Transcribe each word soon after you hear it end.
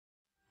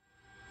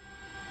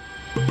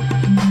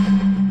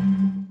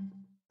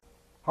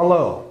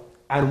Hello,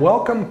 and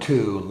welcome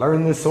to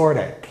Learn the Sword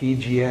at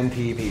TGN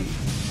TV.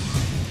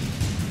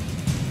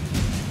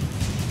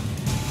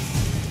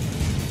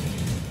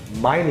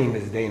 My name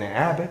is Dana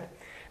Abbott,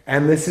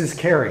 and this is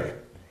Carrie.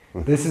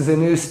 This is a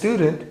new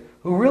student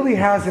who really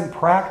hasn't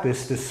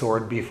practiced the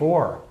sword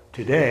before.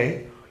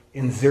 Today,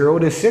 in 0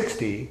 to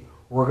 60,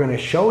 we're going to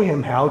show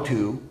him how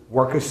to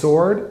work a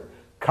sword,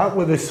 cut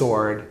with a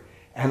sword,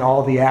 and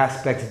all the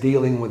aspects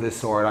dealing with the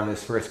sword on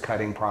his first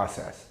cutting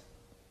process.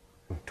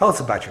 Tell us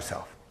about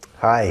yourself.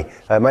 Hi,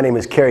 my name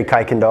is Kerry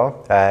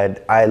Kuykendall.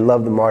 I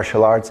love the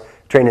martial arts,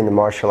 trained in the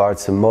martial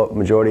arts the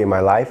majority of my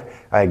life.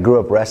 I grew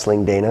up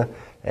wrestling, Dana,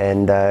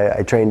 and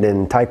I trained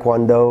in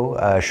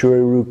Taekwondo,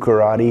 Shuri-ryu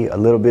Karate, a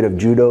little bit of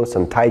Judo,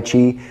 some Tai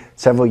Chi,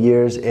 several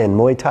years in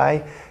Muay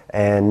Thai,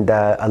 and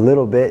a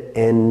little bit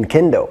in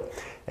Kendo.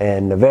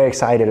 And very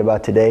excited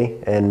about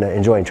today and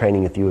enjoying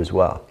training with you as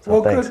well. So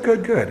well, thanks.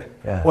 Good.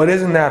 Yeah. Well, it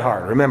isn't that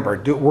hard. Remember,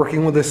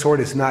 working with a sword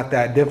is not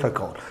that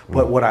difficult.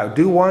 But what I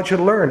do want you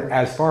to learn,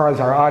 as far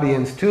as our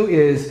audience too,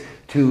 is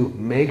to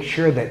make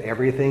sure that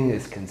everything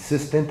is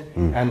consistent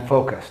and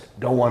focused.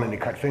 Don't want any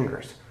cut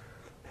fingers.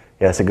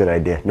 Yeah, that's a good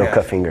idea. No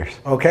cut fingers.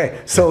 Okay,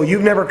 so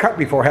you've never cut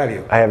before, have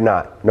you? I have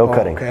not. No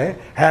cutting. Okay.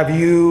 Have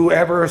you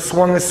ever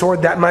swung a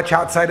sword that much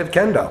outside of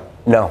Kendo?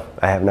 No,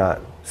 I have not.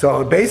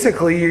 So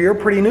basically, you're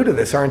pretty new to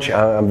this, aren't you?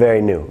 I'm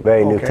very new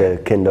to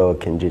Kendo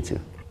Kenjutsu.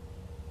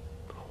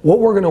 What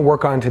we're going to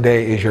work on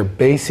today is your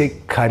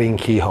basic cutting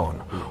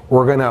kihon.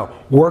 We're going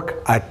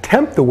to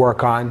attempt to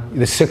work on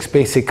the 6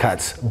 basic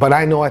cuts, but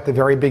I know at the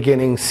very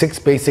beginning 6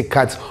 basic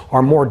cuts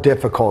are more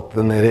difficult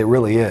than it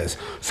really is.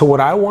 So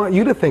what I want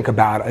you to think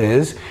about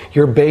is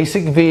your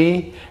basic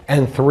V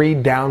and 3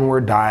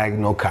 downward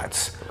diagonal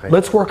cuts. Okay.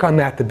 Let's work on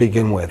that to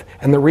begin with.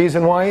 And the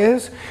reason why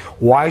is,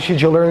 why should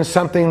you learn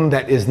something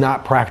that is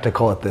not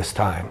practical at this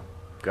time?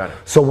 Got it.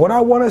 So what I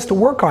want us to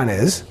work on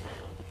is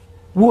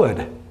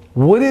wood.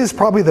 Wood is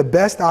probably the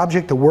best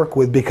object to work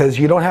with because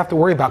you don't have to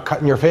worry about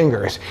cutting your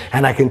fingers,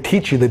 and I can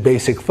teach you the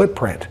basic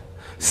footprint,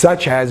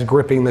 such as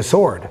gripping the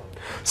sword.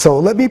 So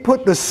let me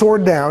put the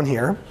sword down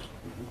here,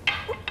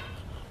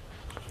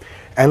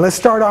 and let's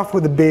start off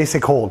with the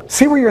basic hold.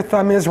 See where your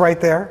thumb is right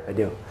there? I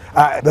do.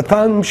 The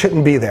thumb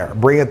shouldn't be there.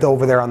 Bring it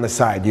over there on the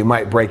side. You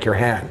might break your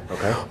hand.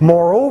 Okay.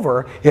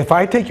 Moreover, if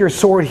I take your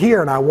sword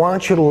here and I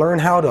want you to learn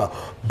how to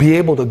be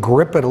able to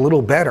grip it a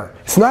little better,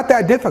 it's not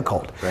that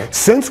difficult. Right.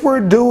 Since we're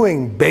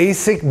doing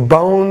basic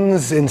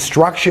bones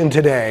instruction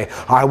today,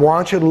 I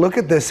want you to look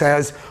at this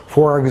as,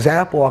 for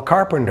example, a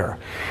carpenter.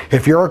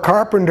 If you're a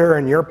carpenter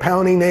and you're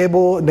pounding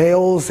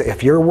nails,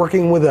 if you're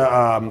working with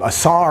a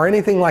saw or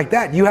anything like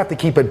that, you have to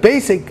keep it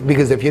basic,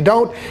 because if you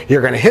don't,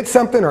 you're going to hit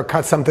something or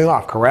cut something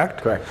off,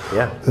 correct? Correct.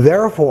 Yeah.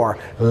 Therefore,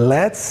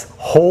 let's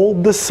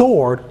hold the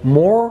sword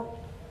more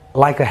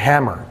like a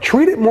hammer.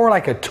 Treat it more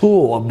like a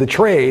tool of the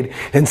trade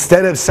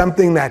instead of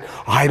something that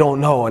I don't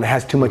know and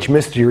has too much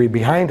mystery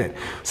behind it.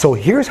 So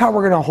here's how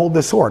we're going to hold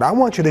the sword. I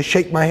want you to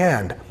shake my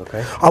hand.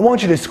 Okay. I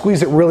want you to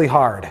squeeze it really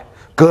hard.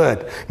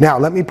 Good. Now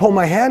let me pull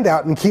my hand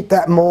out and keep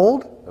that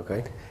mold.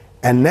 Okay.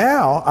 And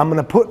now I'm going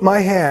to put my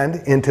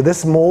hand into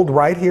this mold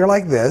right here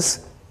like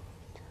this.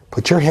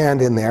 Put your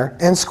hand in there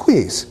and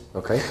squeeze.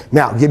 Okay.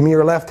 Now give me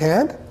your left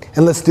hand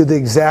and let's do the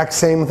exact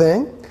same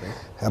thing. Okay.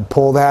 And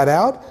pull that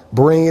out,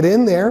 bring it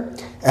in there,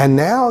 and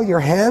now your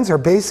hands are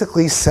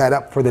basically set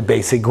up for the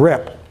basic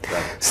grip.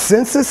 Right.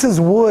 Since this is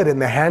wood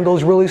and the handle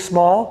is really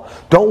small,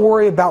 don't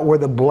worry about where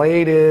the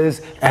blade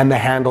is and the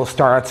handle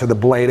starts or the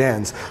blade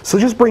ends. So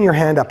just bring your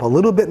hand up a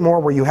little bit more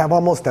where you have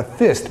almost a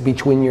fist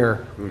between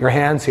your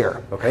hands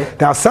here. Okay.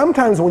 Now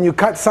sometimes when you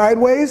cut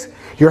sideways,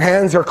 your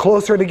hands are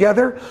closer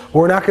together.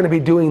 We're not going to be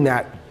doing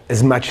that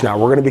as much now.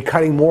 We're going to be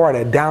cutting more at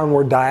a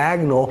downward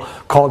diagonal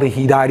called a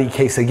hidari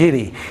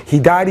kesagiri.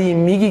 Hidari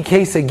and migi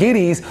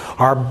kesagiris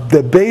are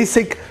the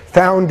basic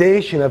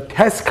foundation of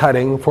test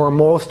cutting for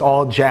most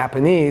all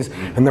Japanese,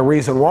 and the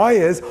reason why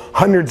is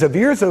hundreds of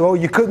years ago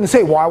you couldn't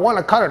say, well, I want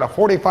to cut at a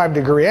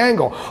 45-degree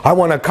angle, I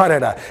want to cut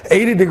at a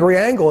 80-degree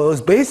angle. It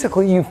was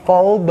basically you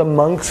followed the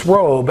monk's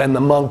robe, and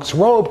the monk's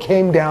robe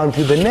came down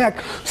to the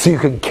neck so you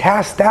could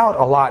cast out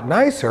a lot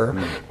nicer,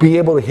 be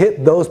able to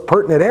hit those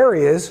pertinent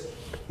areas.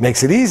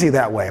 Makes it easy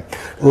that way.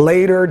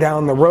 Later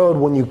down the road,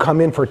 when you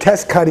come in for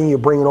test cutting, you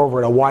bring it over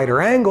at a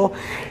wider angle.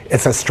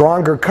 It's a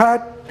stronger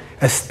cut.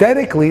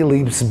 Aesthetically,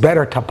 leaves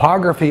better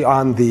topography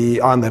on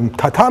the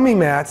tatami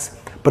mats.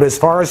 But as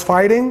far as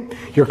fighting,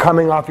 you're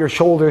coming off your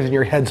shoulders and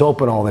your head's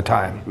open all the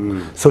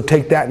time. So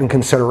take that in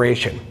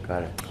consideration.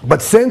 Got it.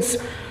 But since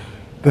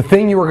the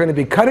thing you were going to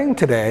be cutting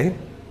today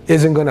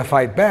isn't going to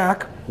fight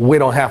back, we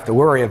don't have to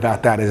worry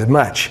about that as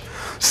much.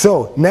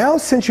 So now,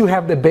 since you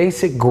have the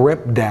basic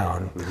grip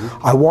down,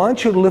 I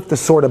want you to lift the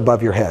sword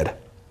above your head.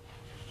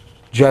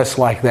 Just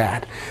like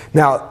that.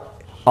 Now,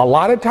 a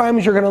lot of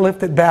times you're going to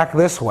lift it back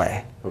this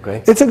way.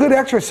 Okay. It's a good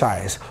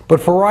exercise, but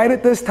for right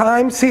at this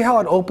time, see how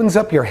it opens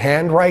up your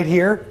hand right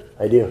here?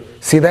 I do.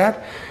 See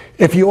that?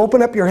 If you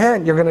open up your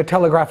hand, you're going to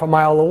telegraph a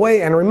mile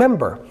away. And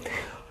remember,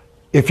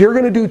 if you're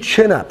going to do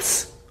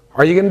chin-ups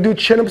Are you going to do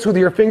chin-ups with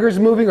your fingers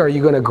moving, or are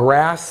you going to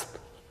grasp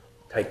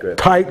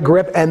tight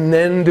grip and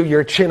then do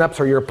your chin-ups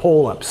or your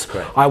pull-ups?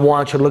 I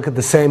want you to look at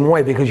the same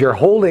way, because you're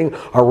holding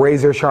a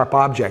razor-sharp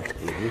object.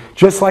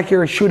 Just like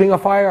you're shooting a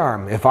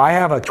firearm. If I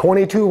have a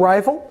 .22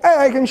 rifle,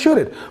 I can shoot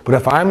it. But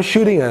if I'm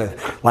shooting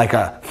like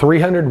a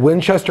 .300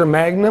 Winchester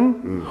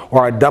Magnum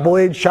or a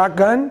double-edged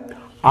shotgun,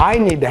 I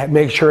need to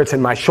make sure it's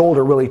in my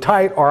shoulder really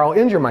tight, or I'll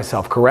injure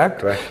myself,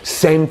 correct?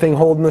 Same thing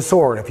holding the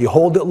sword. If you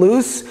hold it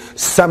loose,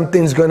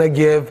 something's going to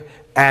give,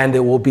 and it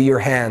will be your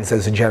hands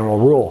as a general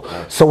rule.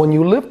 So when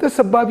you lift this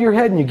above your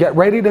head and you get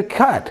ready to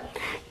cut,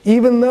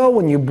 even though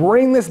when you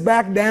bring this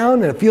back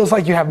down and it feels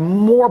like you have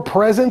more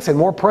presence and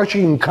more pressure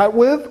you can cut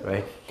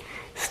with,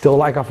 still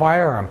like a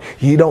firearm.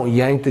 You don't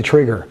yank the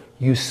trigger,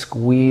 you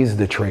squeeze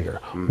the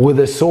trigger. With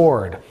a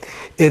sword,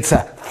 it's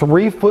a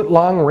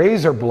 3-foot-long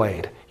razor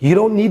blade. You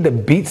don't need to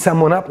beat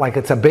someone up like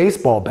it's a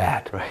baseball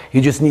bat.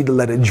 You just need to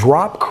let it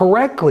drop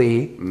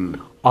correctly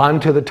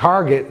onto the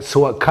target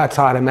so it cuts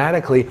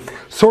automatically,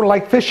 sort of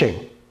like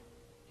fishing.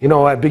 You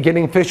know, a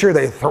beginning fisher,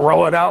 they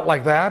throw it out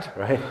like that,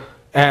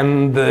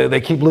 and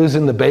they keep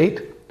losing the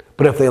bait.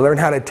 But if they learn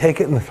how to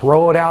take it and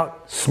throw it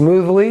out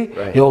smoothly,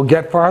 you'll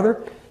get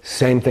farther.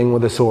 Same thing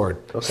with a sword.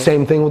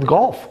 Same thing with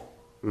golf.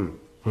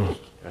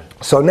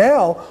 So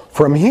now,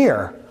 from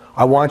here,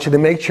 I want you to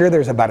make sure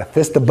there's about a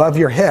fist above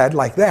your head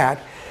like that.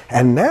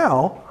 And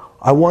now,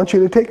 I want you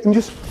to take and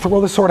just throw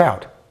the sword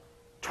out.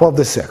 12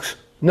 to 6.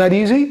 Not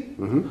easy?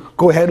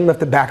 Go ahead and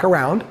lift it back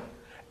around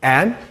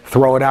and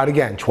throw it out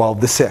again.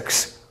 12 to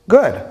 6.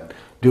 Good.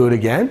 Do it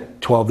again.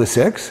 12 to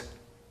 6.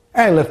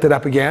 And lift it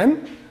up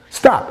again.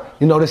 Stop.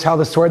 You notice how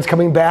the sword's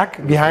coming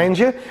back behind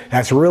you?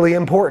 That's really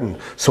important.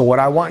 So what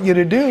I want you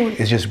to do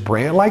is just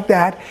bring it like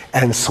that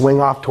and swing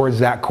off towards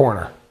that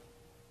corner.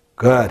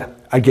 Good.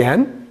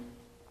 Again.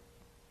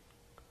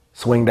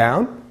 Swing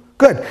down.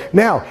 Good.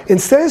 Now,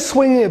 instead of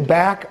swinging it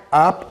back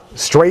up,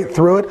 straight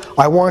through it,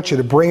 I want you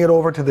to bring it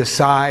over to the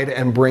side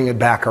and bring it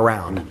back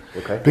around.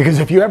 Because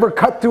if you ever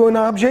cut through an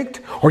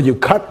object, or you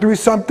cut through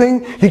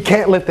something, you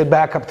can't lift it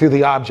back up through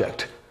the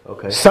object.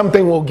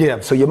 Something will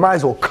give. So you might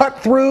as well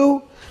cut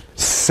through,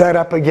 set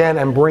up again,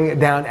 and bring it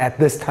down at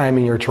this time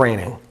in your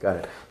training.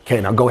 Okay,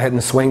 now go ahead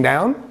and swing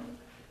down.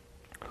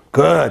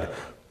 Good.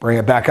 Bring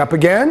it back up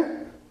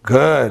again.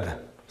 Good.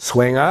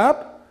 Swing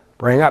up.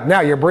 Bring up. Now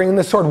you're bringing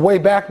the sword way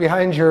back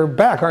behind your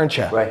back, aren't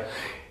you?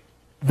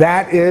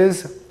 That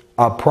is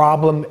a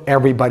problem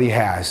everybody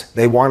has.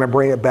 They want to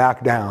bring it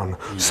back down.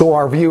 So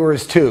our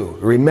viewers too.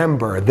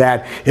 Remember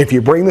that if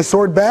you bring the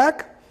sword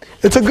back,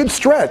 it's a good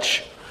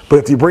stretch.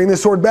 But if you bring the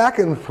sword back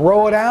and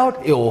throw it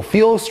out, it will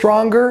feel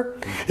stronger.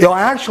 It'll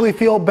actually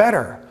feel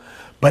better.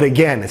 But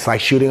again, it's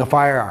like shooting a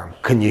firearm.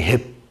 Can you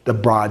hit the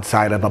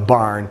broadside of a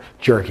barn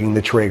jerking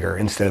the trigger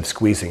instead of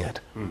squeezing it?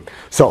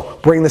 So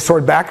bring the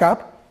sword back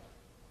up.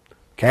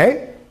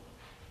 Okay?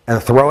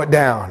 And throw it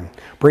down.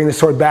 Bring the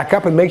sword back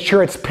up and make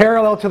sure it's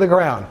parallel to the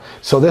ground.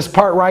 So this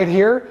part right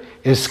here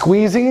is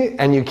squeezing,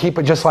 and you keep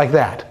it just like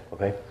that.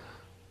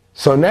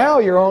 So now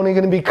you're only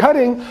going to be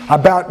cutting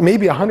about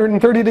maybe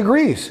 130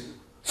 degrees.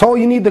 That's all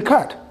you need to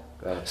cut.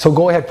 So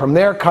go ahead from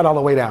there, cut all the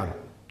way down.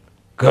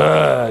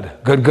 Good,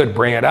 good, good.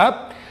 Bring it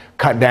up,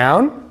 cut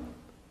down,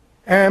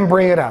 and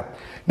bring it up.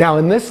 Now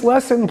in this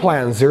lesson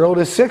plan, 0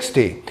 to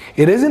 60,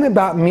 it isn't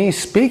about me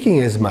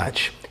speaking as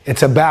much.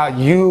 It's about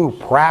you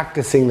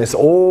practicing this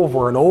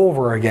over and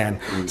over again.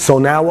 So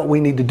now what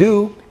we need to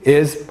do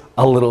is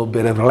a little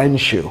bit of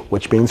lenshu,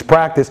 which means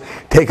practice.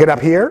 Take it up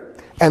here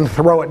and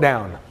throw it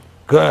down.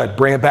 Good.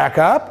 Bring it back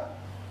up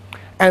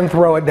and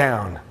throw it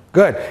down.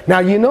 Good. Now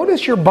you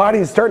notice your body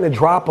is starting to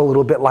drop a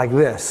little bit like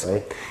this.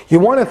 You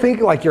want to think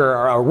like you're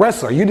a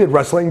wrestler. You did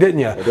wrestling, didn't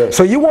you?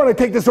 So you want to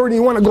take the sword and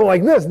you want to go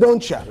like this,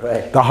 don't you?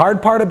 The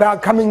hard part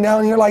about coming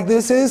down here like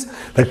this is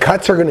the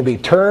cuts are going to be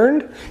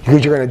turned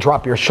because you're going to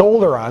drop your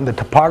shoulder on. The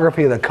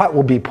topography of the cut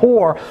will be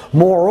poor.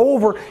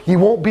 Moreover, you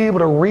won't be able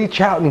to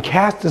reach out and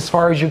cast as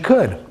far as you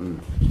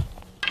could.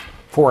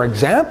 For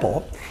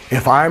example,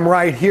 if I'm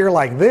right here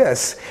like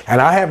this and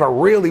I have a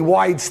really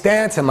wide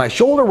stance and my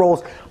shoulder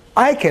rolls,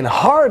 I can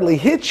hardly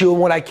hit you,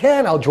 and when I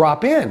can, I'll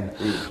drop in.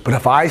 But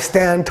if I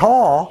stand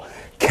tall,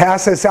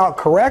 cast this out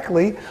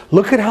correctly,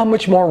 look at how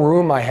much more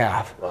room I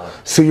have.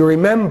 So you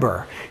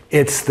remember,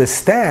 it's the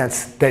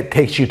stance that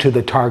takes you to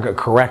the target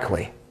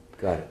correctly.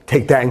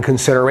 Take that in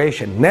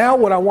consideration. Now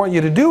what I want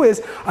you to do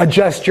is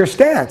adjust your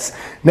stance.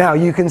 Now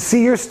you can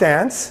see your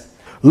stance.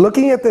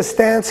 Looking at the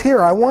stance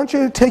here, I want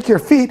you to take your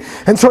feet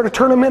and sort of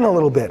turn them in a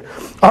little bit.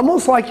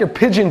 Almost like you're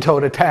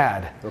pigeon-toed a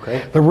tad.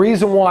 The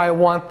reason why I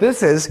want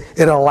this is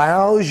it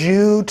allows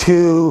you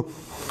to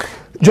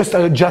just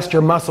adjust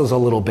your muscles a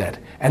little bit.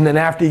 And then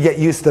after you get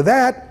used to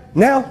that,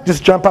 now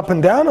just jump up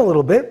and down a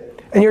little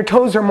bit and your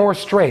toes are more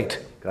straight.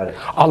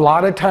 A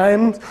lot of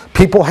times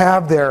people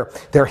have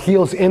their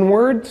heels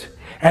inwards,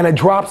 and it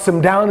drops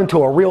them down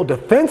into a real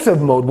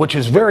defensive mode, which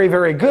is very,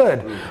 very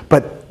good.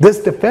 But this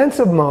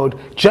defensive mode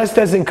just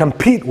doesn't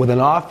compete with an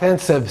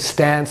offensive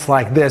stance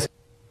like this.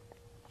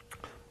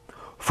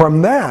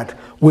 From that,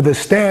 With a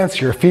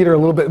stance, your feet are a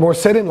little bit more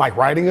set in, like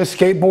riding a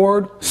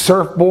skateboard,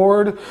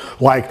 surfboard,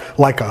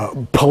 like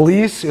a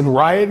police in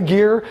riot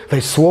gear.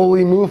 They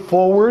slowly move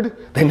forward.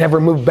 They never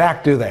move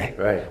back, do they?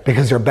 Right.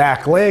 Because their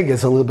back leg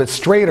is a little bit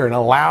straighter and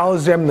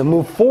allows them to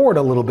move forward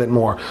a little bit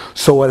more.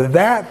 So with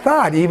that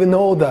thought, even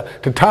though the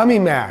tatami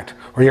mat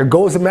or your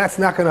goza mat's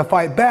not going to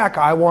fight back,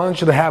 I want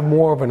you to have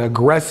more of an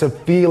aggressive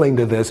feeling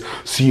to this,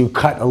 so you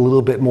cut a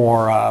little bit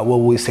more, what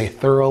we say,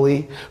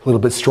 thoroughly, a little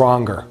bit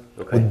stronger.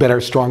 Okay. With better,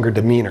 stronger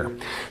demeanor.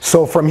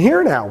 So from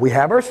here now, we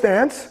have our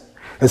stance.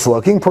 It's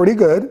looking pretty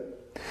good.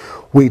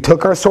 We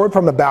took our sword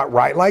from about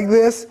right like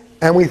this,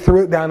 and we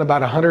threw it down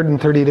about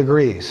 130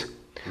 degrees.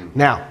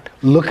 Now,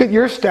 look at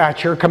your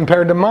stature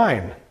compared to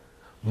mine.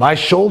 My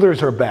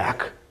shoulders are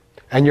back,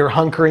 and you're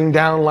hunkering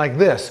down like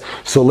this.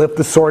 So lift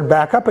the sword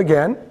back up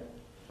again.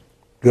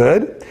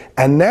 Good.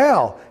 And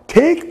now,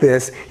 take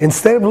this,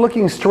 instead of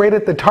looking straight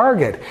at the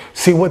target,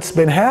 see what's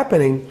been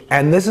happening,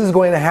 and this is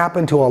going to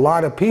happen to a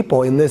lot of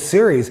people in this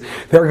series,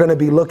 they're going to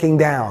be looking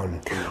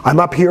down. I'm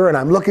up here and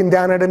I'm looking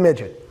down at a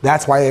midget.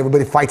 That's why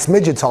everybody fights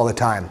midgets all the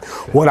time.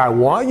 What I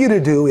want you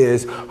to do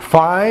is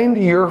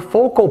find your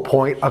focal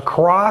point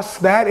across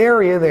that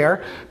area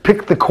there,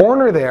 pick the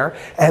corner there,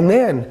 and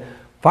then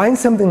find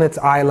something that's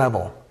eye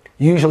level.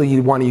 Usually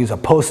you want to use a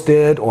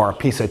Post-it or a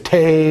piece of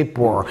tape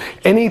or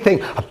anything,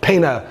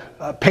 paint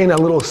a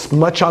little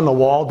smudge on the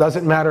wall,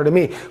 doesn't matter to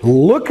me.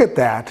 Look at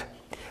that,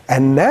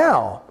 and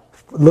now,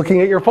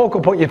 looking at your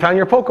focal point, you found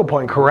your focal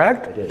point,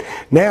 correct? I did.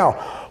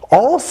 Now,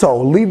 also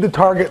lead the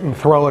target and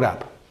throw it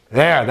up.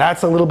 There,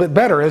 that's a little bit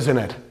better, isn't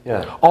it?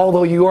 Yeah.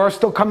 Although you are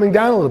still coming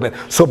down a little bit.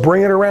 So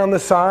bring it around the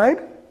side.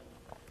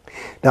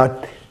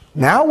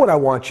 Now what I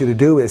want you to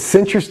do is,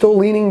 since you're still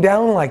leaning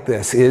down like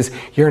this, is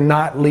you're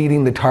not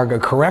leading the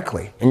target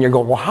correctly. And you're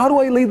going, well, how do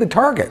I lead the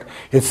target?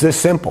 It's this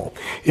simple.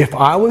 If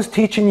I was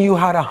teaching you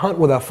how to hunt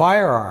with a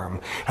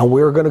firearm, and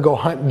we were going to go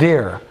hunt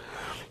deer,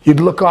 you'd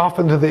look off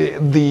into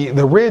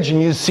the ridge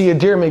and you'd see a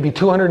deer maybe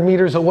 200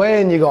 meters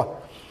away, and you go,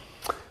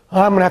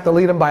 I'm going to have to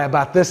lead him by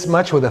about this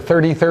much with a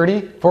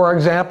 30-30, for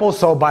example,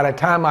 so by the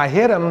time I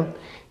hit him,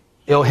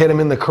 it'll hit him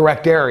in the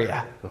correct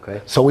area.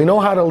 Okay. So we know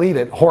how to lead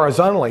it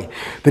horizontally.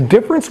 The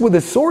difference with the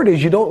sword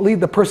is you don't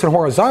lead the person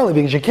horizontally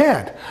because you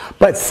can't.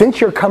 But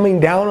since you're coming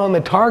down on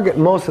the target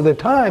most of the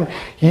time,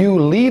 you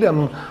lead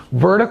them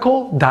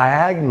vertical,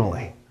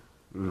 diagonally.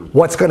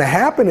 What's going to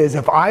happen is,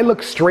 if I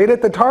look straight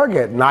at the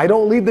target and I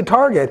don't lead the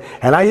target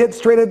and I hit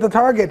straight at the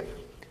target,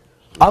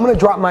 I'm going to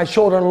drop my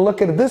shoulder and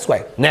look at it this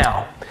way.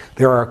 Now,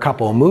 there are a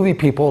couple of movie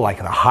people like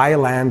the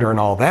Highlander and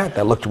all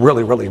that looked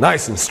really, really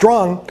nice and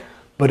strong.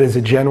 But as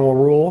a general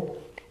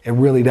rule, it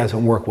really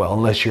doesn't work well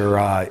unless you're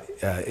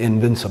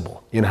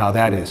invincible. You know how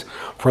that is.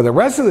 For the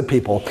rest of the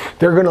people,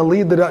 they're going to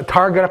lead the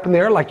target up in the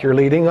air like you're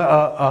leading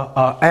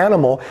an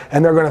animal,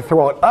 and they're going to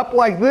throw it up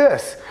like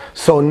this.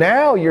 So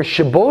now your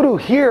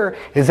shiboru here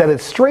is at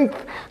its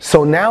strength.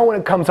 So now when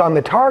it comes on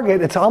the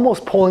target, it's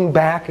almost pulling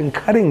back and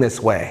cutting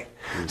this way.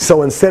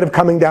 So instead of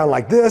coming down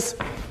like this,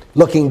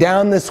 looking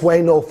down this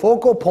way, no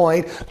focal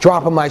point,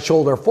 dropping my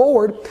shoulder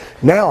forward,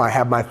 now I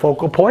have my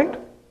focal point.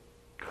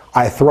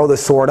 I throw the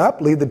sword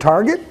up, lead the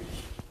target,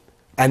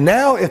 and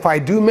now if I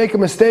do make a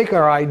mistake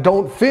or I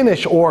don't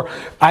finish or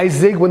I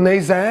zig when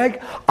they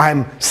zag,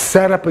 I'm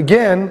set up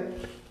again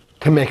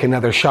to make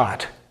another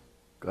shot.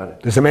 Got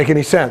it. Does it make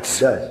any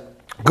sense? It does.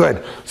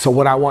 Good. So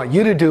what I want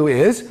you to do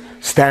is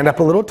stand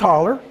up a little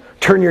taller,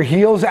 turn your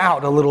heels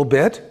out a little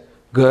bit.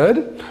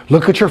 Good.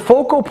 Look at your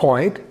focal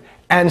point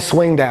and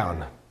swing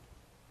down.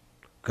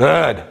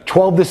 Good.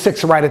 12 to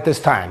 6 right at this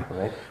time.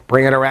 Right.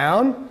 Bring it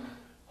around.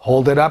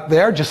 Hold it up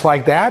there, just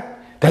like that.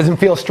 Doesn't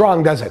feel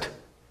strong, does it?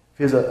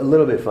 Feels a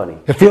little bit funny.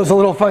 It feels a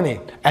little funny.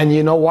 And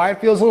you know why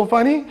it feels a little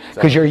funny?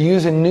 Because you're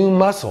using new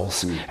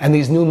muscles. And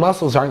these new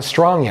muscles aren't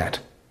strong yet.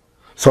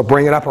 So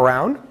bring it up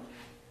around.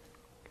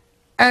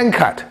 And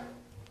cut.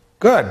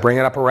 Good. Bring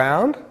it up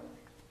around.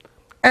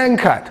 And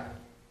cut.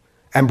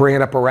 And bring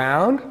it up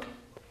around.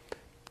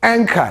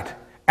 And cut.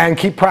 And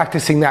keep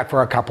practicing that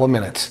for a couple of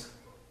minutes.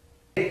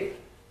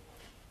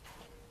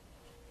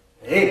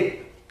 Hey.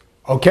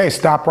 Okay,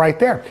 stop right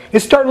there.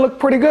 It's starting to look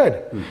pretty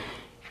good.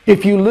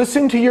 If you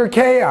listen to your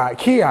ki,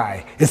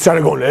 it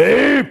started going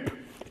ape,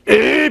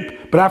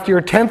 ape. But after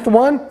your 10th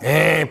one,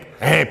 ape,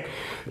 ape.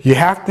 You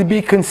have to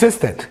be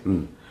consistent.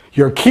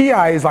 Your ki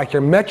is like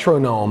your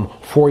metronome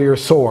for your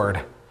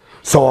sword.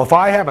 So if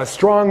I have a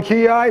strong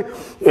ki, ape,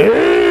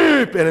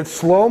 and it's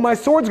slow, my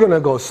sword's going to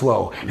go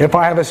slow. If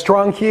I have a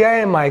strong ki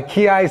and my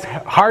ki is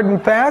hard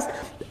and fast,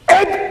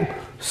 ape,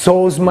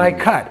 so's my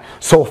cut.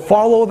 So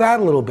follow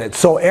that a little bit.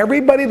 So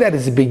everybody that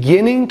is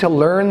beginning to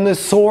learn the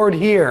sword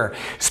here,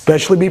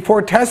 especially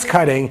before test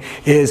cutting,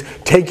 is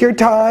take your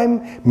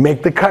time,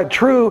 make the cut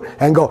true,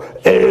 and go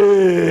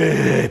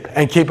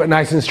and keep it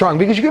nice and strong,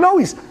 because you can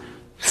always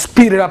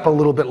speed it up a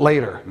little bit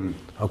later.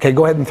 Okay,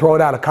 go ahead and throw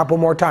it out a couple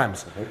more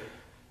times.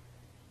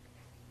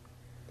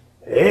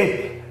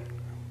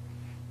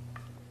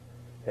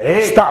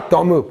 Stop,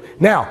 don't move.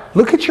 Now,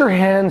 look at your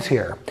hands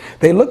here.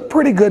 They look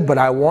pretty good, but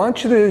I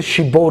want you to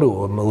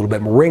shiboru them a little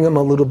bit, ring them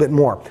a little bit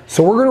more.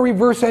 So we're going to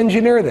reverse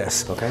engineer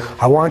this. Okay.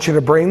 I want you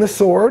to bring the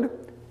sword,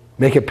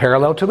 make it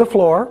parallel to the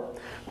floor,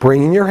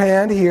 bringing your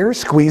hand here,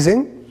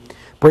 squeezing,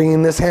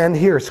 bringing this hand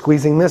here,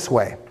 squeezing this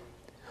way.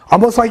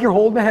 Almost like you're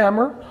holding a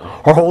hammer,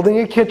 or holding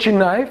a kitchen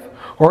knife,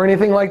 or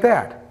anything like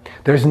that.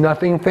 There's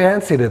nothing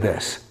fancy to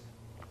this.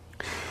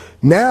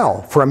 Now,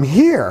 from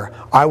here,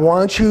 I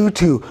want you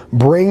to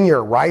bring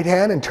your right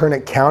hand and turn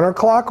it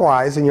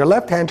counterclockwise, and your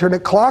left hand turn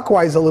it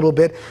clockwise a little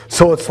bit,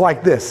 so it's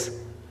like this.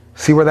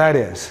 See where that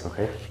is?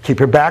 Okay. Keep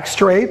your back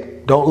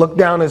straight, don't look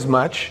down as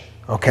much,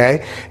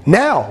 okay?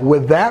 Now,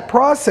 with that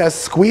process,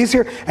 squeeze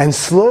here and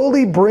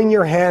slowly bring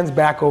your hands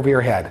back over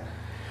your head.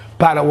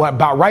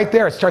 About right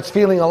there, it starts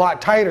feeling a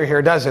lot tighter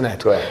here, doesn't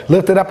it? Right.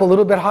 Lift it up a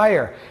little bit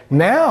higher.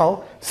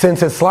 Now,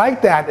 since it's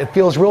like that, it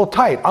feels real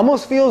tight.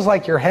 Almost feels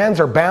like your hands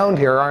are bound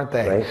here, aren't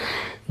they? Right.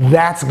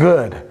 That's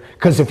good.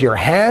 Because if your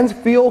hands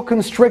feel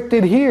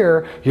constricted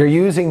here, you're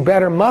using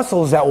better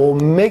muscles that will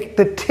make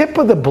the tip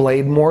of the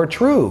blade more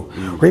true.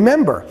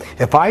 Remember,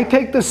 if I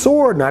take the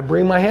sword and I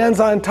bring my hands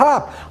on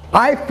top,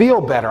 I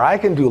feel better. I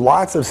can do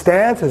lots of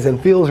stances and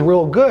feels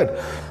real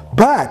good.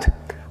 But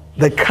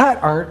the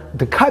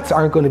cuts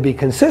aren't going to be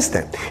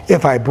consistent.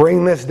 If I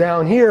bring this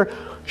down here,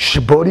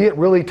 shibori it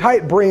really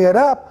tight, bring it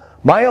up,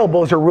 my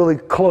elbows are really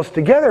close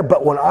together,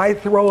 but when I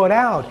throw it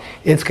out,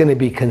 it's going to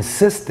be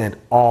consistent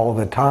all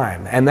the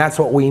time. And that's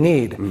what we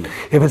need.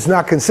 If it's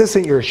not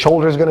consistent, your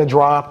shoulder's going to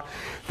drop,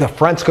 the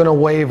front's going to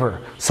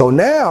waver. So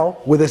now,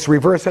 with this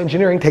reverse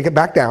engineering, take it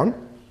back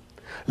down,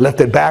 lift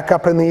it back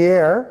up in the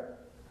air,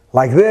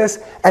 like this,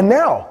 and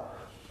now,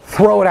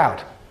 throw it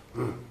out.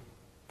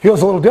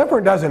 Feels a little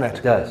different, doesn't it?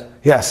 It does.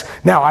 Yes.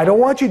 Now, I don't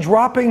want you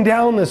dropping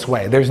down this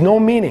way. There's no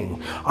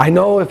meaning. I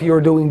know if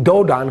you're doing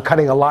dodan,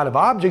 cutting a lot of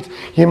objects,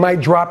 you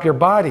might drop your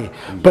body.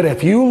 But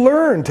if you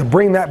learn to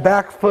bring that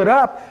back foot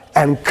up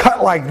and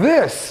cut like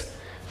this,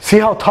 see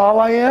how tall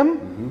I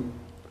am?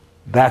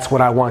 That's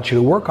what I want you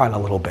to work on a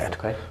little bit.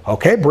 Okay.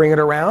 Okay, bring it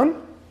around.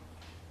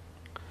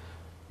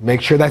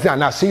 Make sure that's down.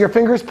 Now, see your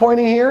fingers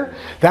pointing here?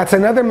 That's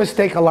another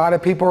mistake a lot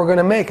of people are going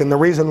to make. And the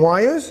reason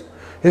why is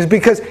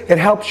because it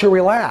helps you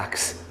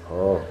relax.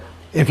 Oh.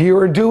 If you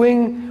were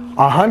doing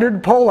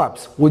 100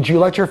 pull-ups, would you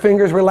let your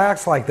fingers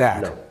relax like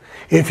that? No.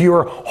 If you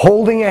were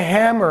holding a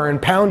hammer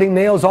and pounding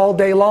nails all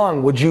day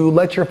long, would you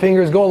let your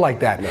fingers go like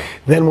that? No.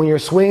 Then when you're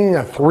swinging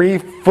a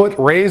 3-foot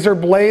razor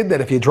blade that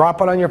if you drop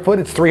it on your foot,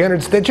 it's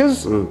 300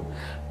 stitches,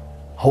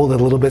 hold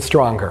it a little bit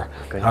stronger.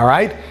 Okay. All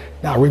right?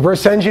 Now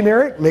reverse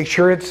engineer it. Make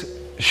sure it's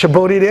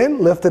shibori'd in,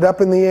 lift it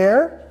up in the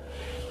air,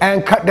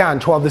 and cut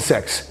down 12 to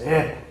 6.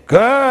 Yeah.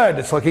 Good.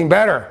 It's looking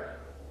better.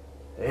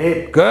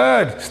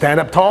 Good. Stand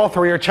up tall,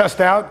 throw your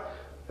chest out.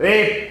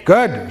 Good.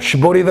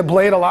 Shibori the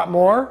blade a lot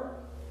more.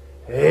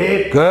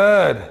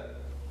 Good.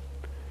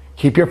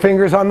 Keep your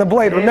fingers on the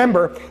blade.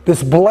 Remember,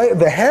 this blade,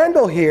 the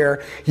handle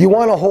here, you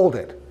want to hold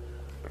it.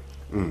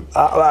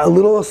 A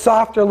little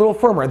softer, a little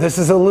firmer. This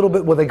is a little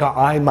bit what they call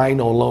I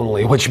mino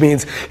lonely, which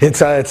means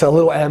it's a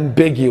little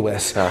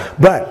ambiguous.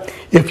 But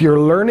if you're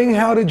learning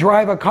how to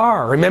drive a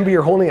car, remember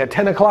you're holding at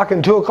 10 o'clock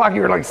and 2 o'clock,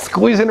 you're like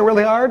squeezing it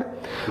really hard.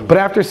 But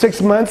after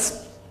 6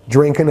 months,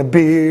 drinking a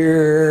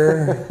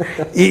beer,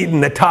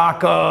 eating the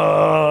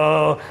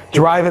taco,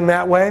 driving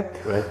that way,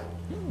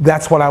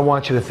 that's what I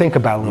want you to think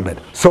about a little bit.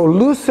 So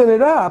loosen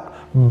it up,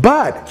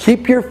 but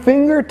keep your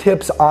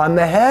fingertips on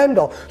the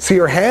handle so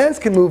your hands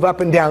can move up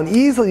and down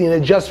easily and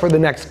adjust for the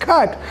next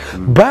cut.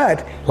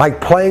 But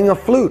like playing a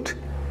flute,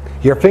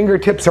 your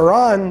fingertips are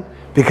on,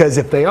 because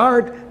if they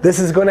aren't, this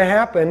is going to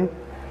happen.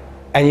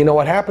 And you know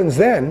what happens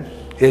then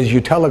is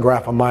you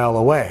telegraph a mile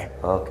away.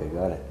 Okay,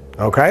 got it.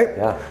 Okay?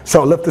 Yeah.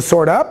 So lift the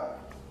sword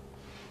up.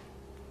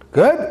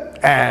 Good.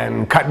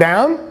 And cut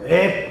down.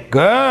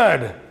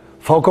 Good.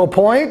 Focal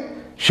point.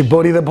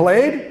 Shibori the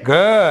blade.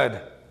 Good.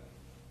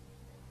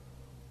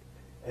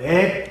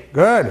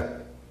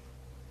 Good.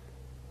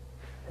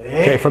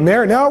 Okay, from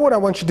there, now what I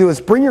want you to do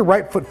is bring your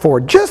right foot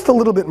forward just a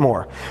little bit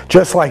more.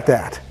 Just like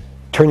that.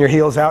 Turn your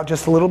heels out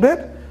just a little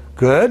bit.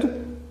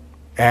 Good.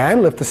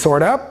 And lift the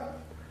sword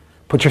up.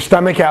 Put your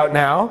stomach out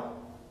now.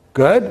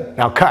 Good.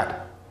 Now cut.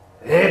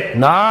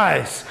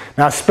 Nice.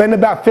 Now spend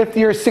about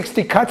 50 or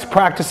 60 cuts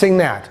practicing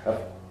that.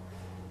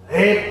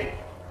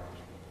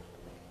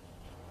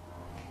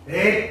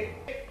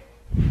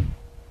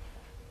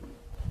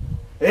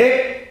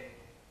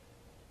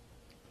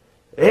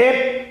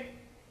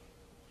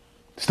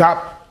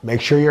 Stop.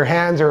 Make sure your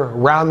hands are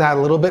around that a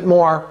little bit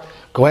more.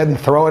 Go ahead and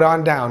throw it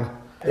on down.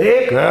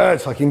 Good.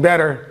 It's looking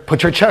better.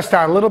 Put your chest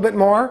out a little bit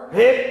more.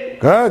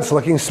 Good. It's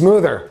looking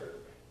smoother.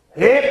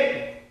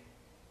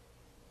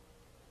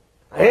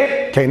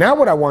 Okay, now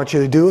what I want you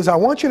to do is I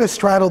want you to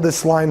straddle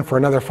this line for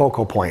another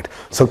focal point.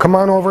 So come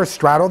on over,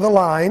 straddle the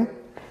line.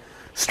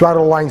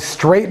 Straddle the line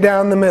straight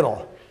down the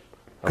middle.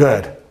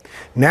 Good.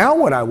 Now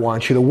what I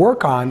want you to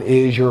work on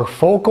is your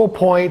focal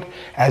point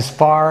as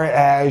far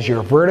as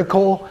your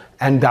vertical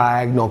and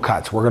diagonal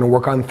cuts. We're going to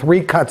work on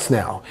 3 cuts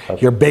now,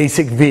 your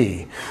basic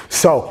V.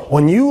 So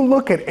when you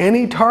look at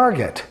any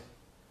target,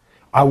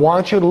 I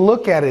want you to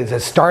look at it as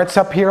it starts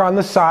up here on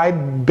the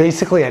side,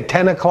 basically at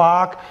 10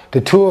 o'clock to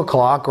 2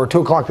 o'clock, or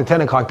 2 o'clock to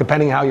 10 o'clock,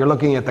 depending how you're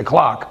looking at the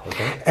clock.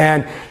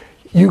 And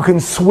you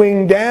can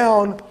swing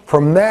down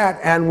from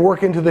that and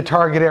work into the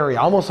target area,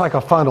 almost like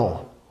a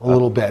funnel a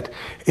little bit.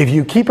 If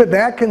you keep it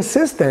that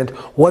consistent,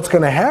 what's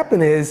going to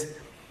happen is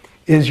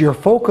your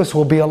focus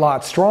will be a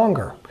lot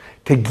stronger.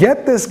 To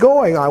get this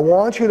going, I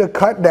want you to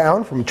cut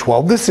down from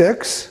 12 to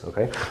 6,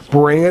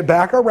 bring it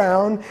back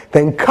around,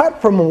 then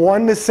cut from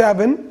 1 to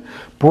 7,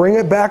 bring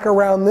it back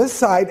around this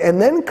side,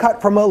 and then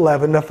cut from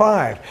 11 to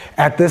 5.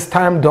 At this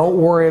time, don't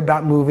worry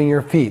about moving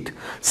your feet.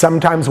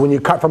 Sometimes when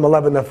you cut from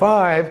 11 to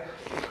 5,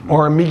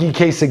 or a migi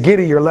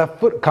kesagiri, your left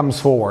foot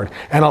comes forward.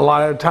 And a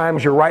lot of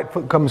times your right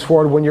foot comes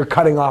forward when you're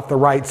cutting off the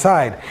right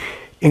side.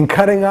 In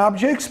cutting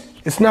objects,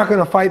 it's not going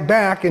to fight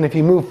back, and if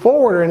you move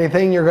forward or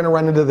anything, you're going to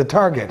run into the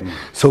target.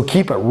 So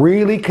keep it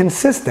really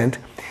consistent,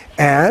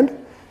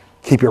 and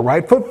keep your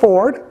right foot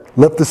forward,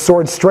 lift the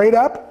sword straight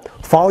up,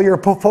 follow your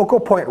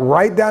focal point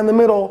right down the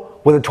middle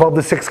with a 12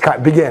 to 6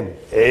 cut. Begin.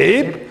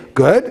 8.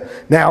 Good.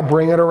 Now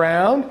bring it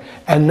around,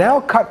 and now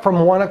cut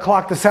from 1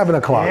 o'clock to 7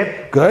 o'clock.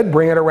 Good.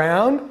 Bring it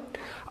around.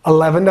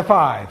 11 to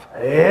 5.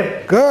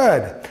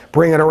 Good.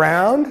 Bring it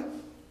around.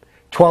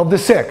 12 to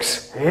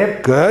 6.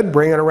 Good.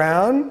 Bring it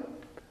around.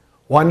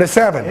 1 to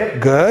 7.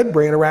 Good.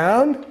 Bring it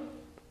around.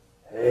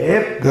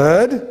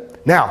 Good.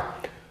 Now,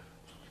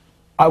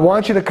 I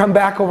want you to come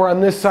back over on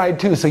this side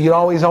too, so you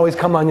always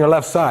come on your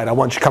left side. I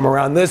want you to come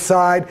around this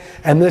side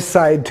and this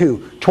side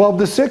too. 12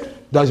 to 6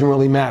 doesn't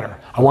really matter.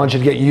 I want you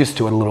to get used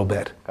to it a little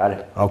bit. Got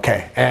it.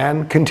 Okay,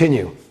 and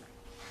continue.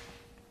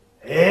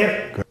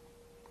 Good.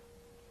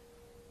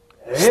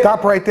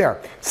 Stop right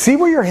there. See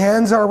where your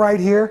hands are right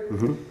here?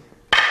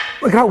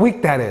 Look how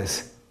weak that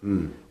is.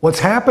 What's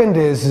happened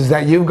is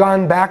that you've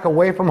gone back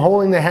away from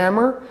holding the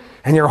hammer,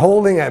 and you're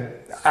holding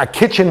a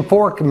kitchen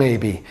fork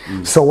maybe.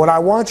 So what I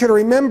want you to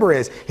remember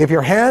is, if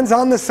your hand's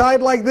on the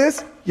side like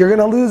this, you're going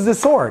to lose the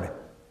sword.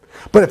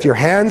 But if your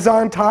hand's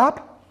on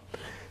top,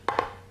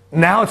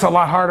 now it's a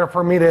lot harder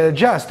for me to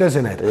adjust,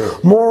 isn't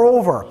it?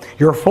 Moreover,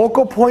 your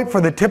focal point for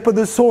the tip of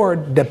the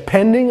sword,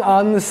 depending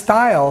on the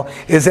style,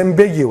 is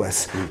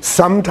ambiguous.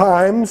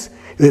 Sometimes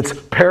it's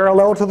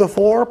parallel to the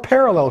floor,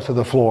 parallel to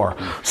the floor.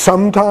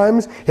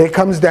 Sometimes it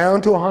comes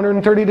down to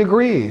 130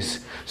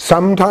 degrees.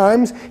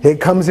 Sometimes it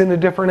comes into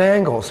different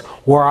angles.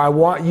 Where I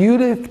want you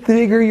to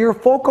figure your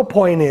focal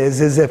point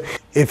is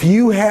if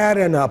you had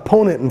an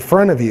opponent in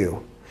front of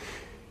you,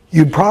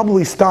 you'd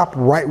probably stop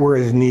right where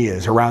his knee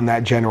is, around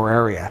that general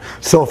area.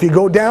 So if you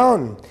go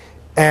down,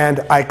 and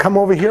I come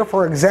over here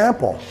for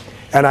example,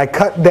 and I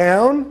cut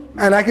down,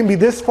 and I can be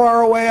this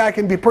far away, I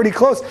can be pretty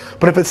close,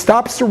 but if it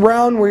stops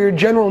around where your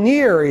general knee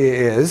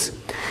area is,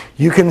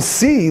 you can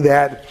see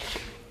that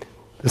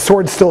the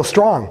sword's still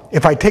strong.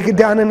 If I take it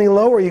down any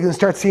lower, you can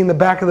start seeing the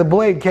back of the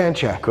blade,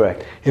 can't you?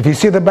 Correct. If you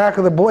see the back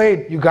of the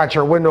blade, you got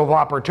your window of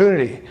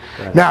opportunity.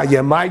 Correct. Now,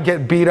 you might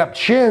get beat up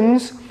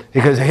chins,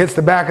 because it hits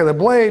the back of the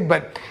blade,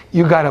 but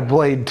you got a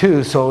blade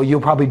too, so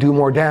you'll probably do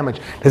more damage.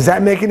 Does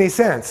that make any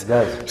sense? It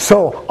does.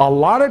 So a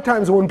lot of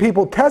times when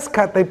people test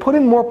cut, they put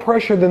in more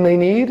pressure than they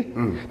need.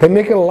 They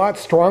make it a lot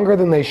stronger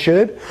than they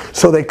should.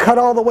 So they cut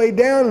all the way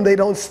down and they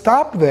don't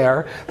stop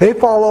there. They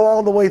follow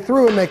all the way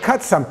through and they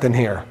cut something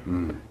here.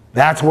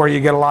 That's where you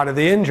get a lot of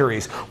the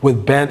injuries,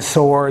 with bent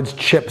swords,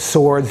 chipped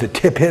swords, the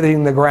tip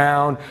hitting the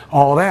ground,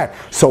 all that.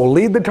 So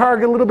lead the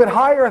target a little bit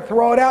higher,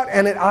 throw it out,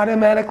 and it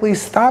automatically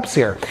stops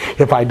here.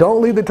 If I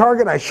don't lead the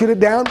target, I shoot it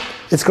down,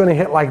 it's going to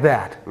hit like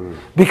that.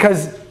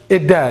 Because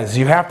it does.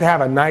 You have to have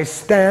a nice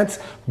stance,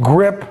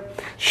 grip,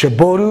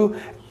 shiboru,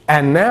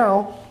 and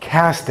now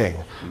casting.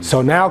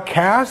 So now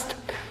cast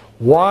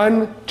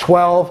 1,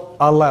 12,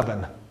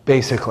 11,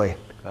 basically.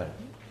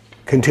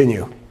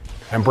 Continue.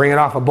 And bring it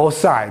off of both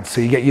sides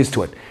so you get used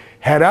to it.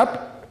 Head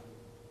up,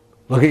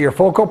 look at your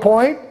focal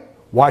point,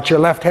 watch your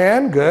left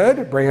hand,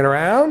 good, bring it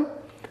around.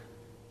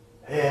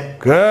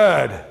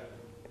 Good.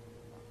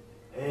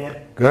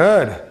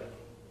 Good.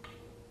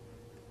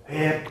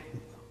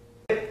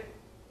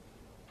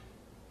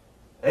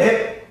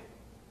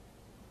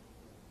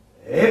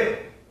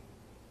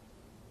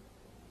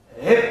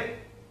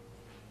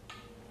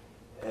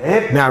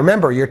 Now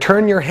remember, you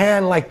turn your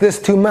hand like this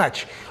too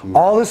much.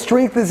 All the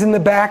strength is in the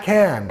back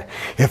hand.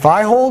 If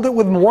I hold it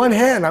with one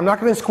hand, I'm not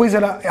going to squeeze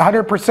it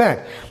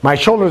 100%. My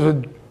shoulders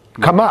would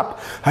come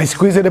up. I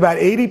squeeze it about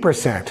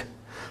 80%.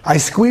 I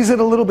squeeze it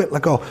a little bit,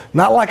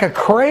 not like a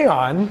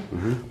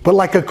crayon, but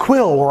like a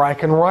quill, where I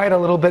can write a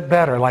little bit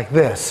better, like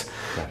this.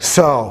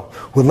 So,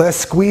 with less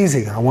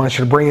squeezing, I want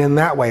you to bring it in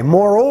that way.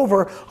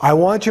 Moreover, I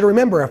want you to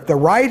remember, if the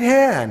right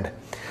hand,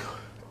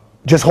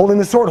 just holding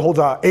the sword, holds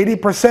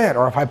 80%,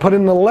 or if I put it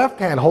in the left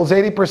hand, holds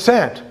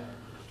 80%,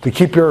 to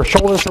keep your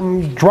shoulders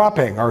from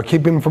dropping, or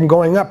keep them from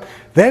going up.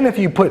 Then if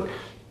you put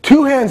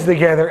two hands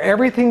together,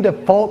 everything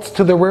defaults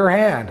to the rear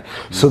hand.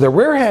 So the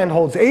rear hand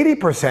holds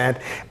 80%,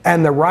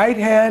 and the right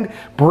hand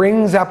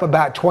brings up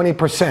about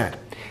 20%.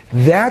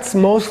 That's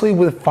mostly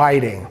with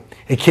fighting.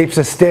 It keeps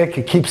a stick,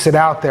 it keeps it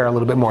out there a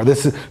little bit more.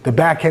 The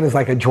backhand is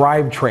like a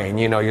drivetrain,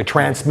 you know, your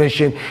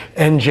transmission,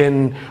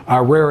 engine,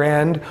 rear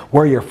end,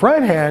 where your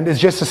front hand is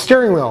just a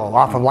steering wheel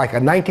off of like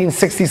a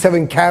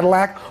 1967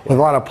 Cadillac with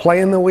a lot of play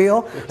in the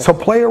wheel. So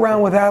play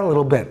around with that a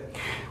little bit.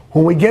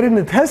 When we get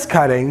into test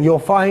cutting, you'll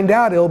find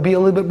out it'll be a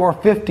little bit more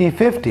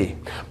 50-50.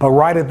 But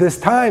right at this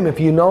time, if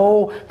you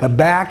know the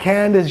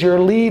backhand is your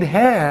lead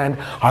hand,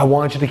 I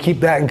want you to keep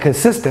that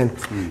inconsistent,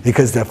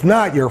 because if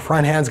not, your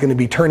front hand's going to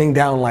be turning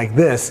down like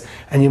this,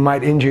 and you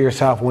might injure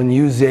yourself when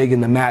you zig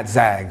and the mat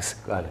zags.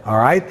 Got it. All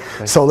right?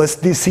 Okay. So let's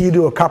see you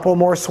do a couple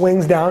more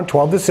swings down,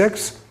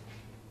 12-6.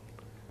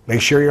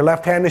 Make sure your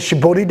left hand is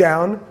shibori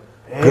down.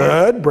 Hip.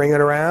 Good. Bring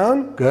it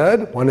around.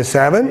 Good.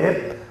 1-7.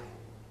 Hip.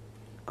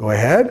 Go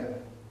ahead.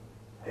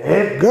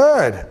 Hip.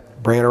 Good.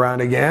 Bring it around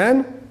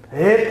again.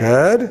 Hip.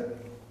 Good.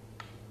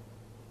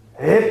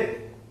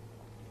 Hip.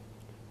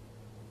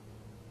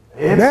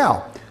 Hip.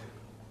 Now,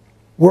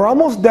 we're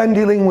almost done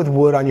dealing with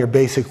wood on your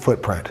basic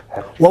footprint.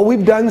 What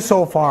we've done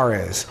so far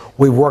is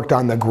we've worked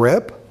on the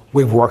grip,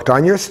 we've worked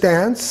on your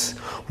stance,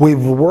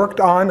 we've worked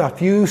on a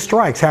few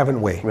strikes,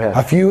 haven't we? Yeah.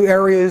 A few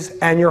areas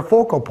and your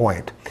focal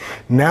point.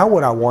 Now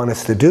what I want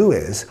us to do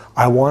is,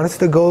 I want us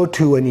to go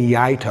to an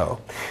iaito.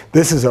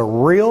 This is a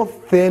real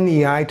thin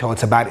iaito.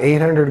 It's about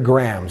 800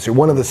 grams.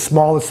 One of the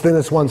smallest,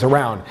 thinnest ones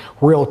around.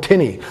 Real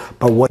tinny.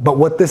 But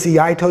what this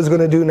iaito is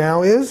going to do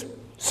now is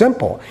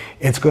simple.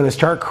 It's going to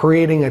start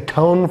creating a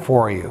tone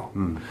for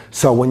you.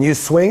 So when you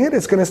swing it,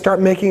 it's going to start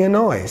making a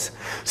noise.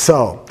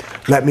 So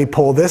let me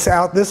pull this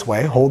out this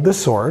way. Hold the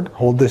sword.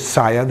 Hold the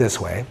saya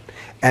this way.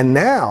 And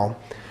now,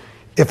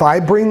 if I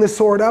bring the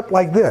sword up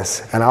like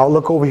this, and I'll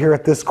look over here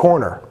at this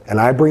corner, and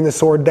I bring the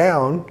sword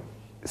down,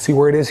 see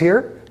where it is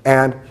here?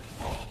 And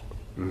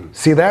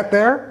see that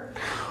there?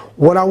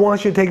 What I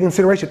want you to take into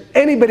consideration,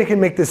 anybody can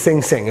make this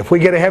thing sing. If we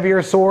get a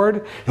heavier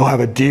sword, you'll have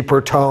a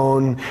deeper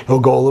tone, it'll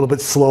go a little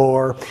bit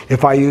slower.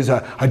 If I use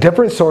a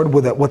different sword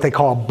with what they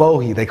call a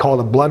bohi, they call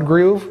it a blood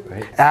groove.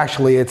 Right.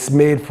 Actually, it's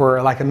made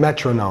for like a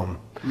metronome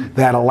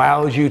that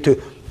allows you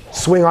to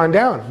swing on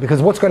down.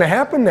 Because what's going to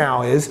happen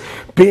now is,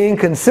 being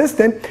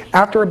consistent,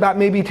 after about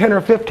maybe 10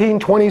 or 15,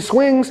 20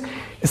 swings,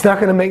 it's not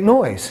going to make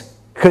noise.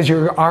 Because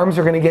your arms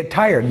are going to get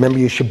tired. Remember,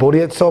 you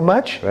shibori it so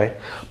much? Right.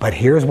 But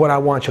here's what I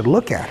want you to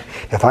look at.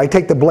 If I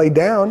take the blade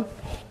down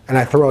and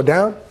I throw it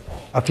down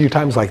a few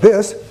times like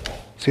this,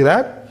 see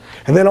that?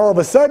 And then all of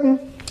a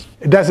sudden,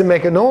 it doesn't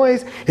make a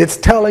noise. It's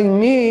telling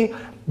me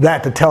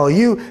that to tell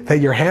you that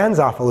your hand's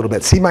off a little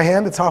bit. See my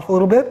hand? It's off a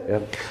little bit?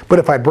 Yep. But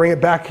if I bring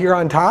it back here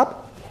on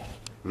top,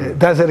 it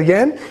does it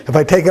again. If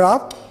I take it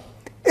off,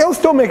 it'll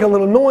still make a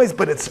little noise,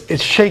 but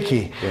it's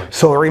shaky. Yeah.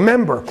 So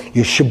remember,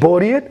 you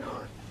shibori it,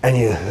 and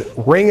you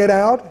wring it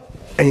out,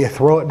 and you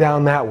throw it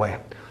down that way.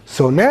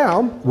 So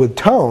now, with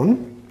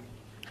tone,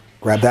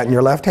 grab that in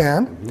your left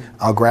hand.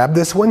 I'll grab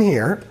this one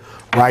here.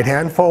 Right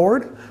hand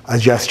forward.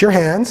 Adjust your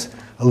hands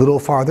a little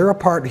farther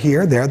apart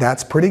here. There,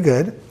 that's pretty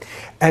good.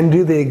 And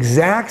do the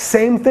exact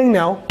same thing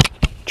now.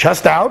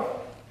 Chest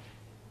out.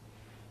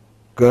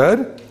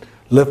 Good.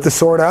 Lift the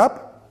sword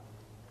up.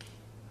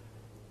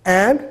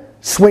 And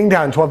swing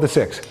down,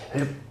 12-6.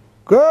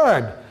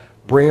 Good.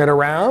 Bring it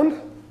around.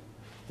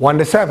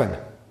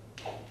 1-7.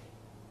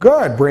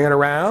 Good. Bring it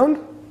around.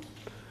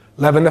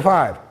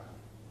 11-5.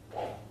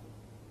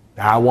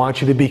 Now I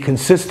want you to be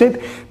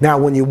consistent. Now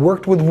when you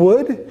worked with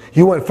wood,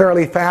 you went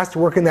fairly fast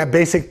working that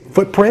basic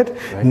footprint.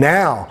 Right.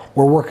 Now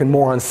we're working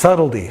more on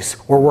subtleties.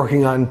 We're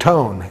working on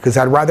tone. Because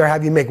I'd rather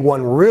have you make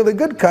one really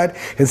good cut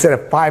instead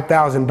of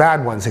 5,000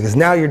 bad ones. Because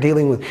now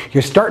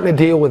you're starting to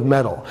deal with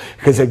metal.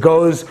 Because it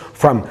goes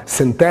from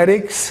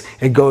synthetics,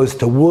 it goes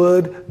to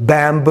wood,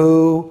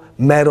 bamboo,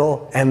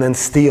 metal, and then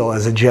steel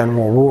as a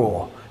general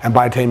rule. And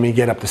by the time you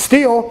get up to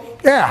steel,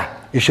 yeah,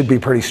 you should be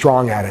pretty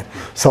strong at it.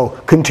 So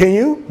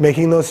continue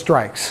making those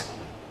strikes.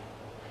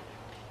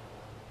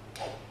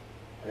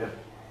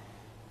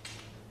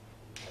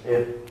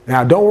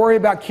 Now don't worry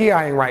about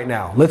ki-ing right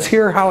now. Let's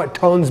hear how it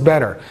tones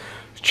better.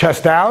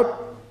 Chest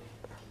out.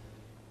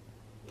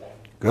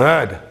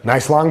 Good.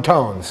 Nice long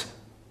tones.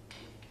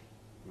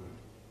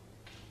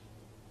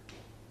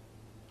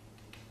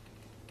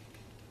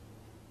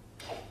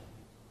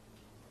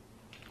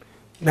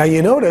 Now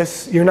you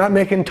notice you're not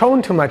making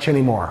tone too much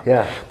anymore.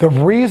 Yeah. The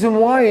reason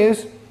why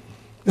is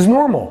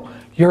normal.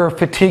 You're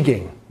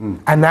fatiguing.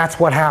 And that's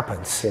what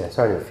happens. Yeah,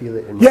 starting to feel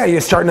it. Yeah,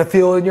 you're starting to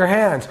feel it in your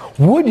hands.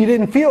 Wood, you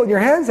didn't feel it in your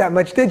hands that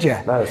much, did you?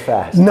 Not as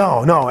fast.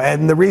 No, no.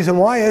 And the reason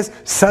why is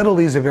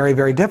subtleties are very,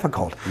 very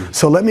difficult.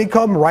 So let me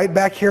come right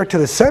back here to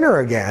the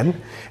center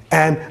again,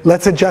 and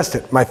let's adjust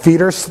it. My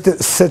feet are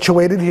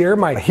situated here.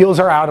 My heels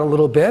are out a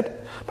little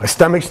bit. My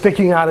stomach's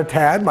sticking out a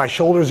tad. My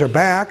shoulders are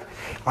back.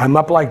 I'm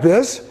up like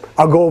this.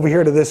 I'll go over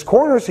here to this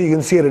corner so you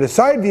can see it at a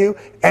side view,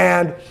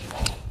 and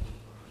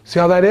see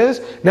how that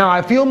is? Now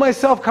I feel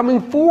myself coming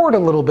forward a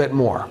little bit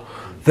more.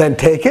 Then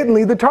take it and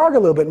lead the target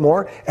a little bit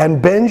more,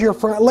 and bend your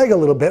front leg a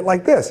little bit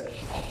like this.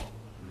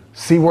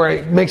 See where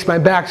it makes my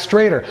back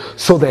straighter.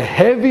 So the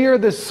heavier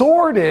the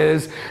sword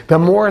is, the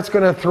more it's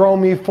going to throw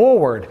me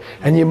forward.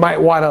 And you might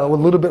want a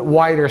little bit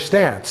wider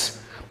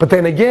stance. But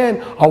then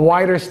again, a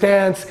wider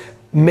stance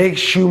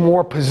makes you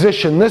more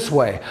positioned this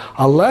way.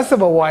 A less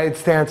of a wide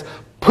stance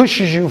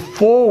pushes you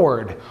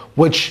forward,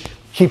 which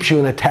keeps you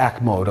in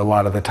attack mode a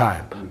lot of the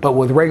time. But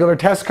with regular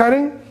test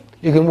cutting,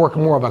 you can work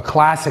more of a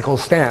classical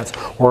stance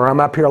where I'm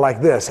up here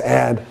like this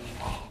and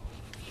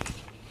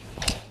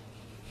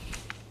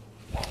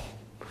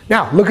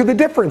now, look at the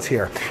difference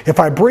here. If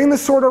I bring the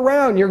sword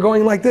around, you're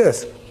going like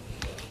this.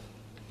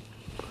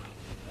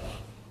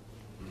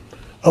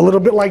 A little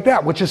bit like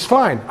that, which is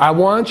fine. I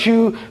want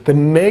you to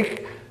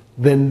make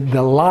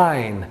the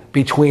line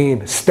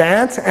between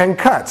stance and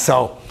cut.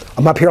 So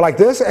I'm up here like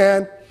this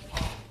and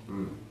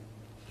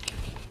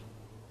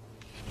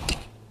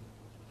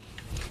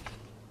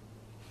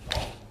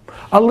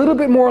a little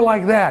bit more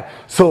like that.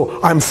 So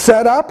I'm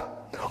set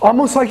up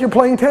almost like you're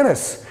playing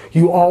tennis.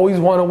 You always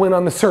want to win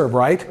on the serve,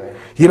 right?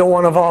 You don't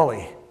want to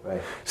volley.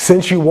 Right.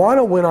 Since you want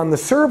to win on the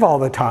serve all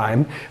the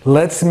time,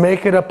 let's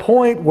make it a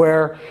point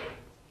where,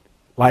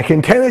 like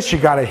in tennis, you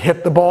got to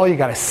hit the ball, you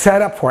got to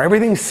set up for it.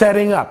 Everything's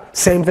setting up.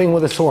 Same thing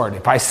with a sword.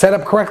 If I set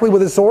up correctly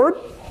with a sword,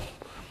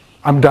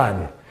 I'm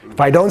done. If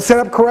I don't set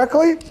up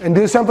correctly and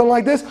do something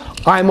like this,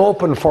 I'm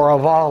open for a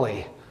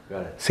volley.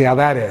 Got it. See how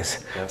that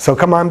is? Yeah. So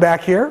come on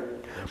back here.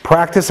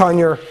 Practice on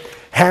your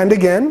hand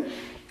again.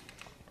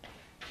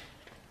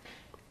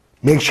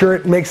 Make sure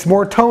it makes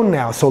more tone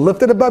now. So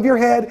lift it above your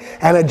head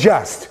and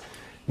adjust.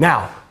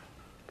 Now,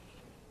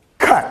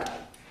 cut.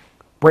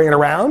 Bring it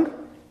around.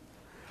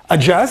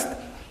 Adjust.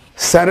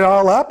 Set it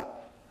all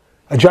up.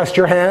 Adjust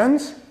your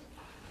hands.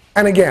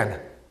 And again.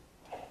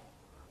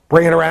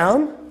 Bring it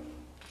around.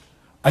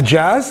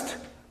 Adjust.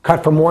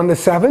 Cut from 1 to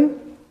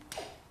 7.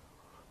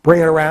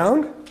 Bring it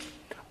around.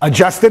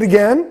 Adjust it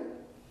again.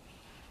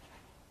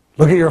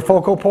 Look at your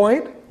focal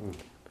point.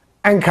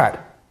 And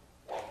cut.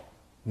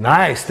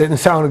 Nice. Didn't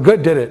sound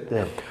good, did it?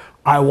 Yeah.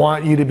 I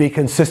want you to be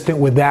consistent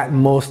with that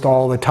most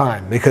all the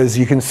time because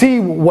you can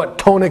see what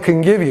tone it can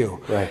give you.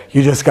 Right.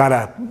 You just got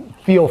to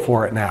feel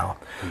for it now.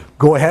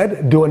 Go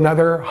ahead, do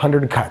another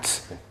 100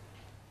 cuts.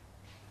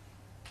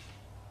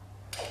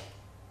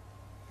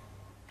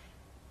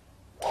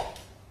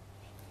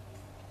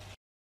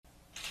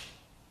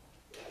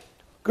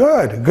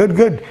 Good, good,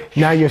 good.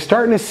 Now you're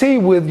starting to see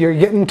you're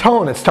getting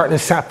tone. It's starting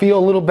to feel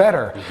a little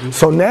better.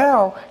 So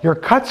now your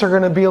cuts are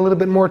going to be a little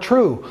bit more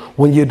true.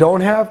 When you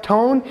don't have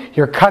tone,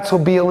 your cuts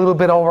will be a little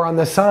bit over on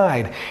the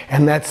side.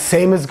 And that's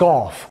same as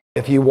golf.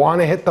 If you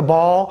want to hit the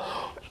ball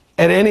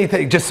at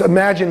anything, just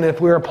imagine if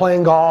we were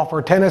playing golf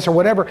or tennis or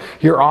whatever,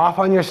 you're off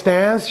on your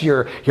stance,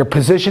 your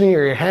positioning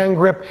or your hand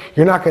grip,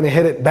 you're not going to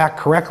hit it back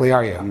correctly,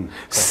 are you?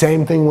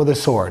 Same thing with a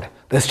sword.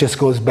 This just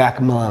goes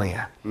back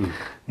millennia.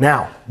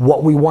 Now,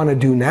 what we want to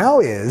do now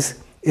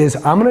is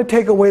I'm going to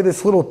take away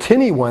this little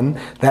tinny one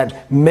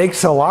that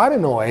makes a lot of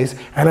noise,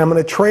 and I'm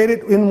going to trade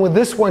it in with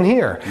this one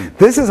here.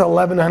 This is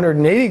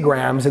 1,180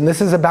 grams, and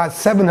this is about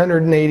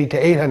 780 to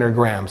 800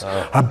 grams.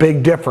 A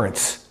big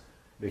difference.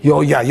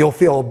 You'll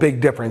feel a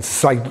big difference.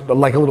 It's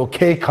like a little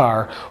K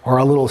car or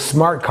a little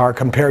smart car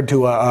compared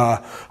to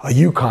a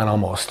Yukon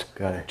almost.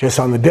 Got it. Just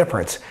on the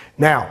difference.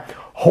 Now,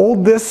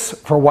 hold this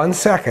for 1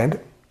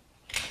 second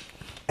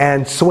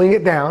and swing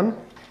it down.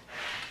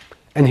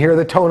 And hear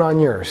the tone on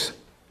yours.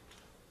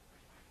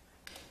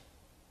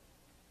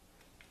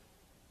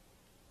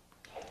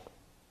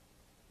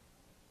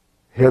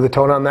 Hear the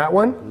tone on that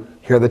one?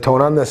 Hear the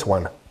tone on this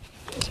one.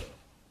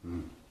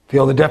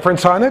 Feel the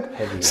difference on it?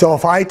 Heavy. So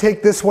if I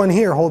take this one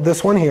here, hold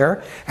this one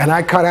here, and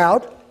I cut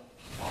out,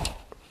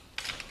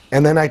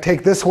 and then I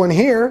take this one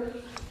here,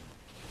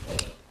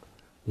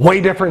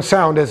 way different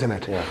sound, isn't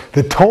it? Yeah.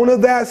 The tone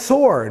of that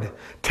sword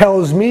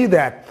tells me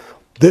that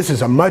this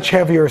is a much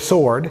heavier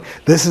sword.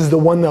 This is the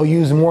one they'll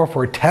use more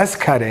for test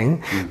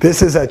cutting.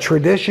 This is a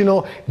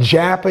traditional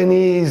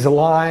Japanese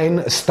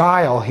line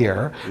style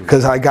here,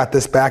 because I got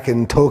this back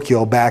in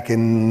Tokyo back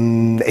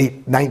in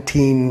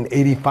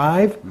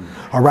 1985,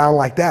 around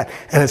like that.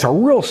 And it's a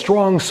real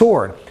strong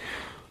sword.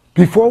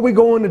 Before we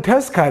go into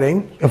test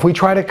cutting, if we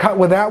try to cut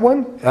with that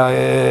one,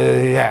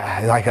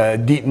 yeah, like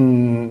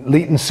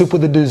eating soup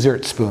with a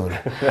dessert spoon.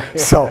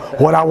 So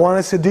what I want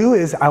us to do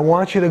is I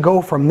want you to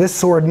go from this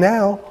sword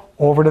now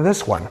over to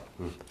this one.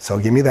 So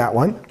give me that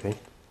one. Okay.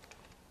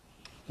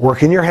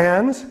 Work in your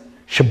hands,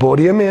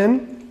 shibori them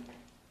in.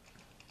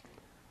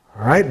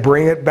 All right,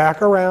 bring it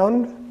back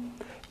around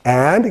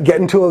and get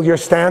into your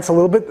stance a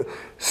little bit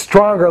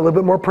stronger, a little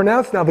bit more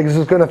pronounced now because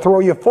it's going to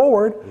throw you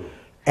forward.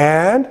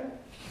 And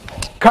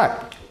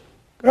cut.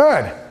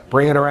 Good.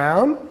 Bring it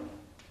around.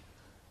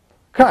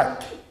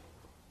 Cut.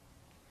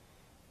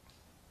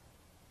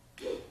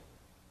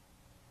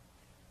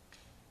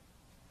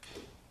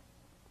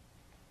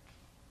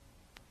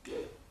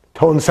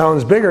 Tone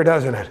sounds bigger,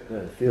 doesn't it? Yeah,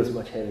 it feels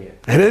much heavier.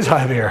 It is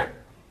heavier.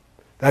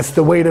 That's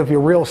the weight of your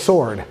real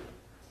sword.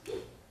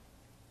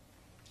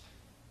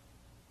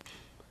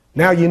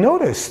 Now you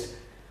notice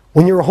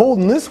When you're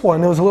holding this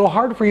one, it was a little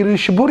hard for you to do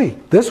shiburi.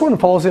 This one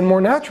falls in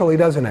more naturally,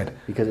 doesn't it?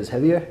 Because it's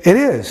heavier? It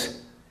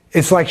is.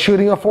 It's like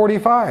shooting a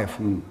 45.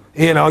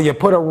 You know, you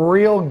put a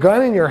real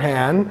gun in your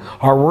hand,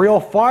 a real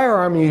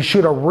firearm, and you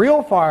shoot a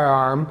real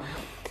firearm,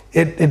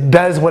 it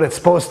does what it's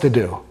supposed to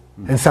do.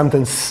 And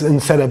something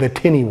instead of a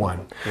tinny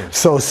one.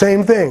 So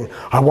same thing.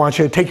 I want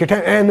you to take your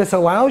time, and this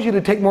allows you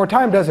to take more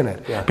time, doesn't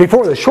it? Yeah.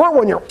 Before the short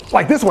one, you're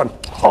like this one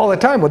all the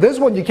time. With this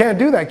one, you can't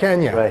do that,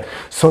 can you? Right.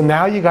 So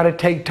now you got to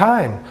take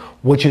time,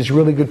 which is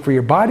really good for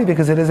your body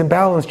because it isn't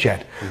balanced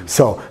yet.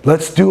 So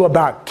let's do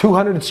about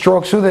 200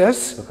 strokes through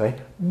this. Okay.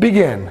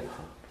 Begin.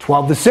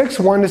 12 to 6,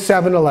 1 to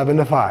 7, 11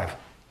 to 5.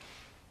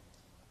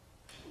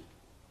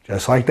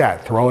 Just like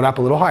that. Throw it up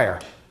a little higher.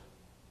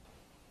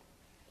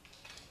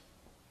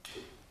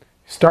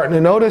 Starting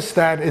to notice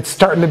that it's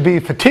starting to be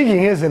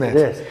fatiguing, isn't it?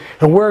 Yes.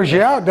 It wears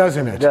you out,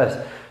 doesn't it? It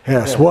does.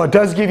 Yes. Well, it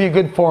does give you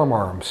good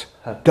forearms.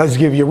 Does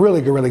give you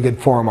really good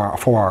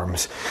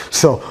forearms.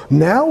 So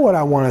now what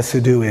I want us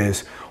to do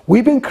is,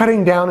 we've been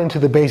cutting down into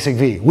the basic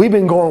V. We've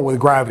been going with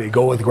gravity.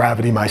 Go with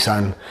gravity, my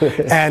son.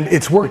 And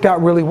it's worked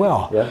out really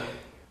well. Yeah.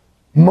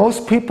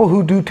 Most people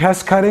who do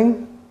test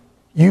cutting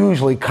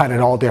usually cut at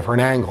all different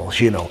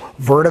angles, you know,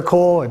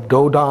 vertical, at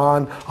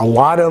Godon. A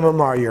lot of them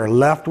are your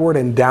leftward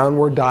and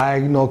downward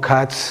diagonal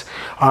cuts.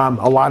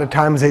 A lot of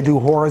times they do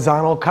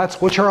horizontal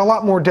cuts, which are a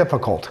lot more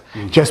difficult,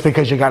 just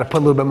because you got to put a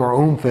little bit more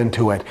oomph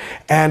into it.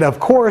 And of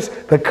course,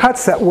 the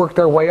cuts that work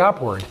their way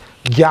upward,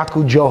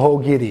 Gyaku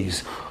Joho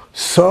Gidis.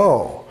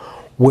 So,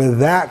 with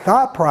that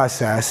thought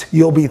process,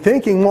 you'll be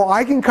thinking, well,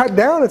 I can cut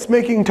down, it's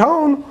making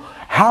tone.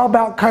 How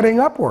about cutting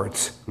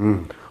upwards?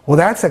 Well,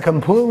 that's a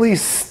completely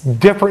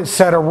different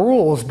set of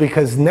rules,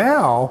 because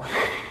now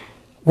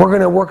we're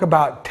going to work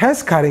about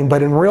test cutting,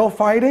 but in real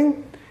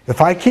fighting, if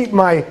I keep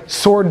my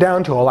sword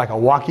down to like a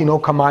waki no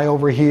kamae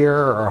over here,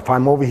 or if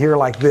I'm over here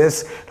like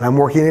this, and I'm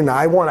working in,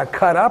 I want to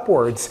cut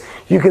upwards,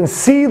 you can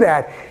see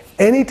that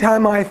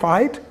anytime I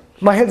fight,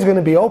 my head's going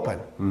to be open.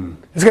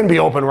 It's going to be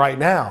open right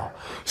now.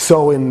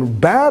 So in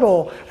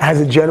battle, as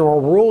a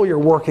general rule, you're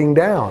working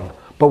down.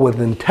 But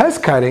within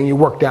test cutting, you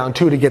work down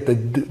too to get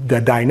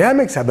the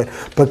dynamics of it.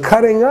 But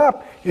cutting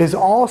up is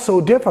also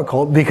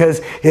difficult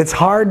because it's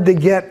hard to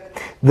get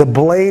the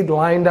blade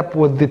lined up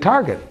with the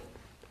target.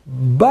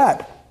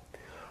 But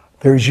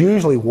there's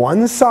usually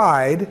one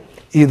side,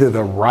 either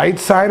the right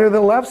side or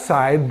the left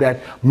side, that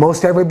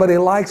most everybody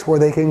likes, where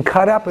they can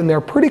cut up and they're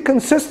pretty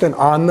consistent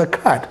on the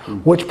cut,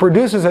 which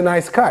produces a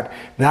nice cut.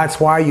 That's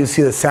why you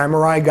see the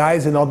samurai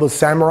guys in all those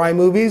samurai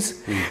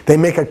movies. They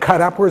make a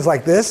cut upwards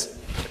like this,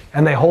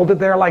 and they hold it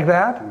there like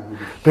that,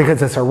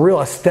 because it's a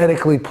real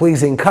aesthetically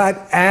pleasing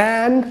cut,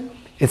 and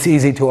it's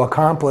easy to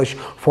accomplish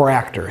for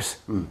actors.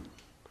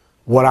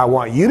 What I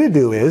want you to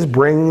do is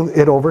bring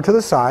it over to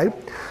the side,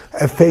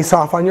 face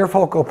off on your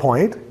focal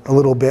point a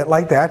little bit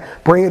like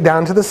that, bring it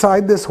down to the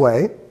side this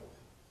way.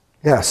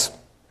 Yes.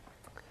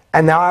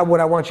 And now what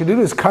I want you to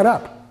do is cut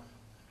up.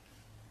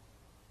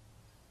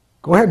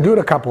 Go ahead and do it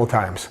a couple of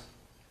times.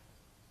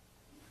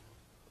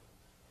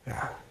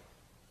 Yeah.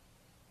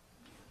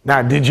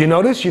 Now, did you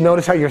notice? You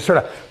notice how you're sort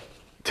of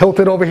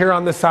tilted over here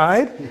on the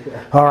side?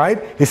 Yeah. All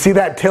right. You see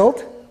that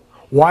tilt?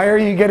 Why are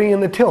you getting in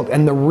the tilt?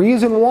 And the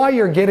reason why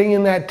you're getting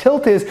in that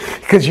tilt is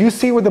because you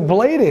see where the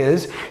blade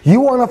is.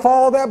 You want to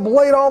follow that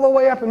blade all the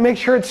way up and make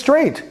sure it's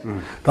straight.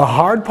 The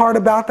hard part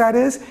about that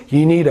is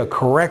you need a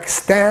correct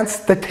stance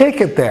to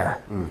take it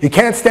there. You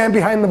can't stand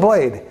behind the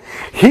blade.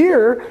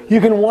 Here,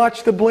 you can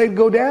watch the blade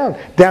go down.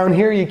 Down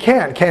here, you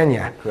can't, can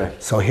you?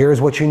 Correct. So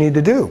here's what you need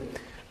to do.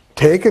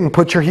 Take and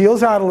put your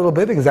heels out a little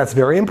bit, because that's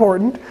very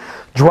important.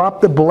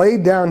 Drop the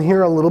blade down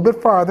here a little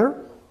bit farther.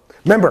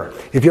 Remember,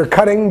 if you're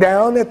cutting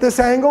down at this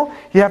angle,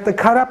 you have to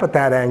cut up at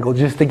that angle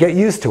just to get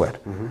used to it.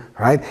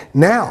 Right?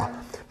 Now,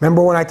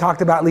 remember when I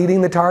talked about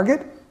leading the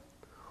target?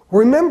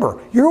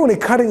 Remember, you're only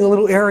cutting a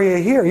little area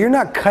here. You're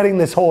not cutting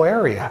this whole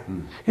area.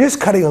 You're just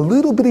cutting a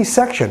little bitty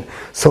section.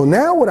 So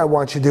now what I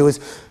want you to do is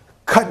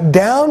cut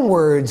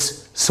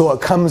downwards so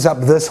it comes up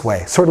this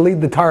way. Sort of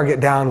lead the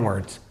target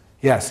downwards.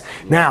 Yes.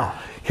 Now,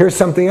 here's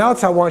something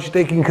else I want you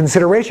to take in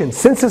consideration.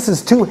 Since this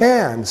is two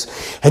hands,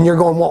 and you're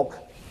going, well,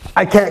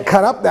 I can't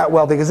cut up that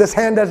well because this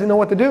hand doesn't know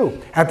what to do.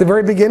 At the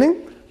very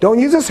beginning, don't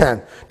use this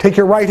hand. Take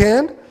your right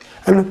hand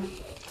and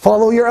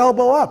follow your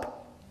elbow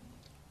up.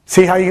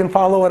 See how you can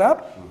follow it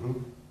up?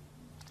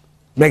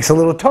 Makes a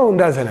little tone,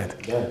 doesn't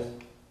it? Yes.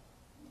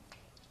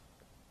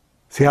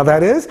 See how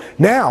that is?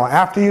 Now,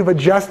 after you've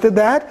adjusted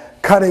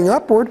that, cutting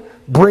upward,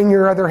 bring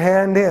your other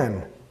hand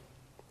in.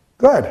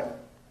 Good.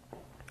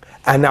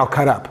 And now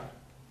cut up.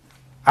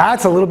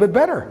 That's a little bit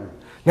better.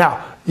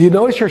 Now, you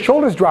notice your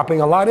shoulders dropping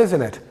a lot,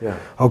 isn't it? Yeah.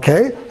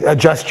 Okay,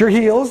 adjust your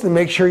heels and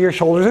make sure your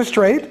shoulders are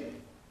straight.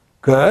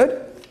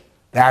 Good.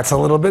 That's a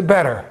little bit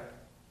better.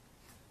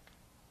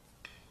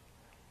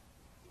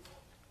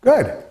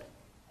 Good.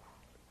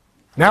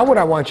 Now what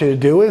I want you to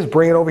do is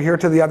bring it over here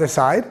to the other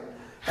side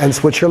and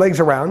switch your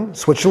legs around.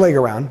 Switch your leg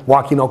around.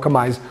 Waki no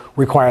kamais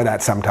require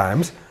that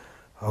sometimes.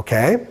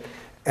 Okay.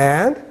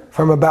 And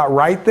from about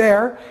right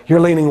there, you're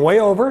leaning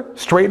way over.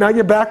 Straighten out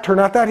your back. Turn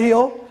out that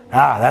heel.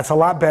 Ah, that's a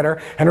lot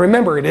better. And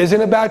remember, it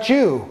isn't about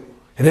you.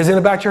 It isn't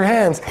about your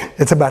hands.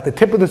 It's about the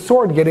tip of the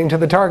sword getting to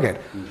the target.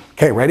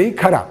 Okay, ready?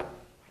 Cut up.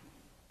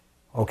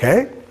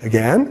 Okay,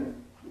 again.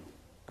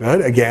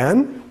 Good,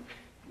 again.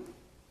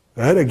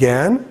 Good,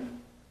 again.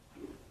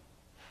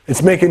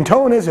 It's making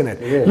tone, isn't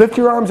it? It is. Lift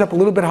your arms up a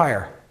little bit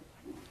higher.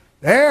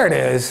 There it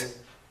is.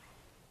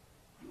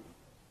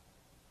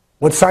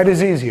 What side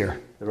is easier?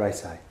 The right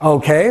side.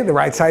 Okay, the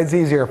right side's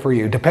easier for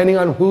you, depending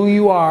on who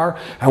you are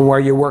and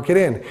where you work it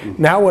in.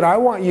 Now what I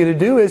want you to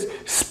do is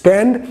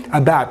spend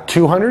about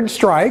 200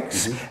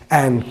 strikes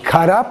and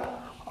cut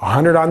up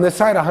 100 on this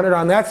side, 100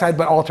 on that side,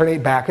 but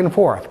alternate back and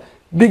forth.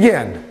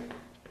 Begin.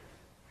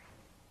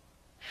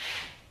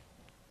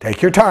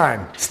 Take your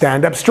time.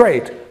 Stand up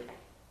straight.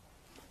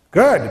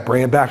 Good.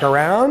 Bring it back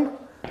around.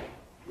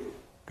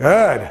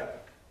 Good.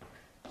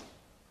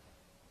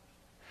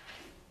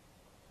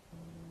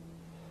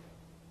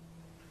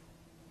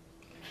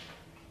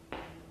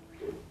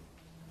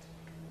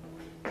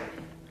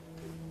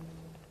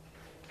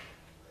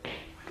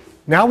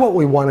 Now what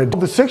we want to do,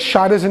 the 6th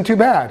shot isn't too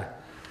bad.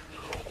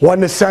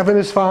 1 to 7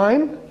 is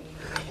fine.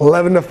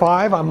 11 to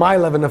 5, on my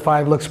 11 to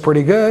 5 looks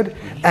pretty good.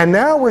 And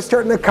now we're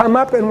starting to come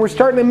up and we're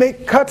starting to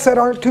make cuts that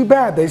aren't too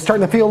bad. They're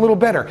starting to feel a little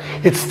better.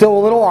 It's still a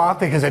little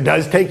off because it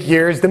does take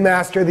years to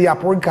master the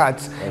upward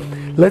cuts.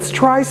 Let's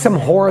try some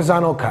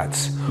horizontal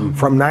cuts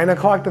from 9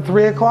 o'clock to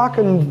 3 o'clock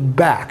and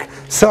back.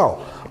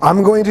 So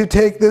I'm going to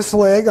take this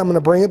leg, I'm going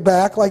to bring it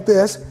back like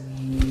this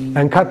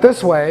and cut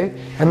this way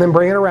and then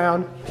bring it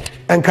around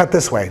and cut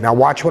this way. Now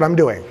watch what I'm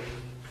doing.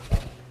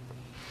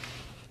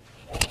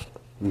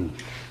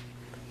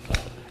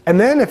 And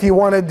then if you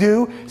want to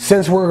do,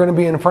 since we're going to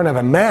be in front of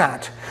a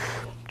mat,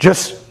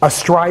 just a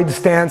stride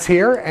stance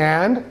here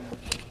and,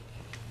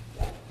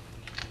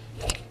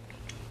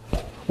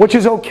 which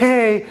is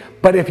okay,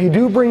 but if you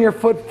do bring your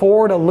foot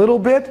forward a little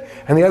bit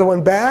and the other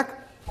one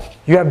back,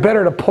 you have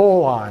better to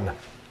pull on.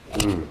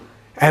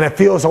 And it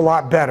feels a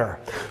lot better.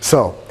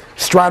 So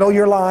straddle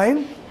your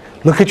line,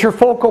 look at your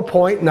focal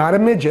point, not a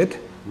midget.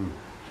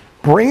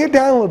 Bring it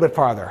down a little bit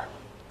farther.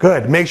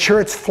 Good. Make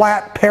sure it's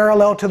flat,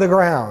 parallel to the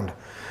ground.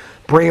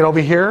 Bring it over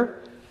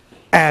here.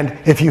 And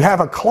if you have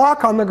a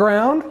clock on the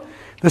ground,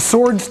 the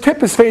sword's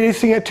tip is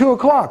facing at 2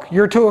 o'clock.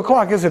 You're 2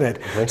 o'clock, isn't it?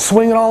 Okay.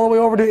 Swing it all the way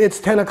over to it's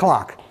 10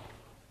 o'clock.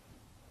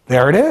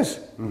 There it is.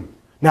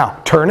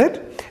 Now turn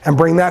it and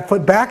bring that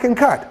foot back and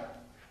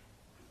cut.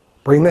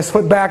 Bring this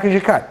foot back as you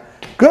cut.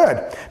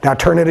 Good. Now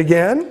turn it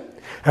again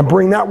and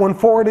bring that one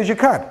forward as you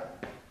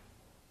cut.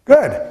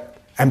 Good.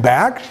 And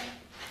back.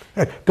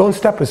 Good. Don't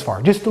step as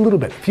far, just a little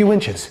bit, a few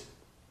inches.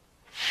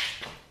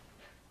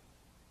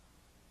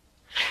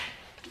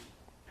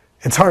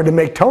 It's hard to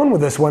make tone with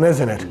this one,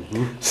 isn't it?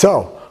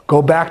 So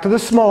go back to the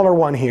smaller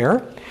one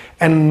here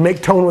and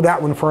make tone with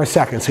that one for a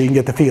second so you can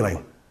get the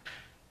feeling.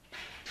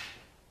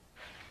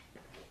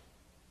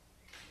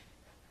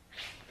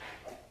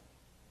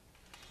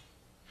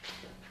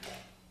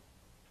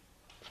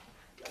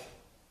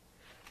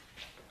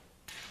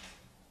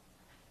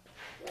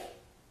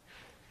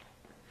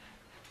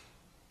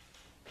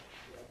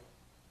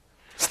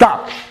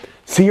 Stop.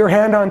 See your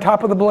hand on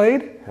top of the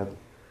blade? Yep.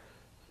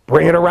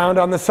 Bring it around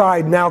on the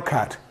side, now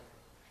cut.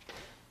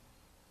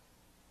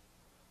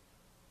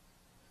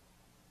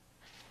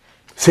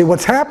 See,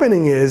 what's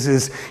happening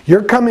is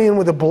you're coming in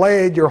with a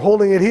blade, you're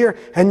holding it here,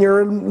 and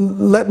you're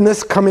letting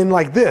this come in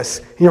like this.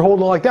 And you're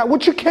holding it like that,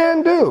 which you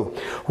can do.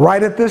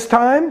 Right at this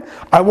time,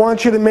 I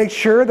want you to make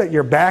sure that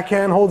your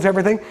backhand holds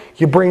everything.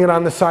 You bring it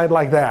on the side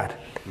like that.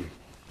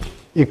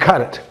 You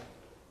cut it.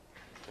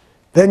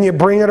 Then you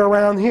bring it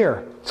around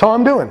here. That's all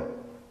I'm doing.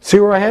 See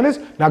where my hand is?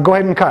 Now go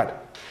ahead and cut.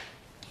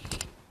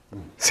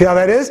 See how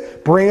that is?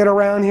 Bring it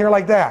around here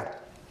like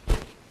that.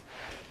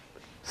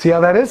 See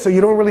how that is? So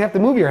you don't really have to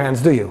move your hands,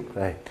 do you?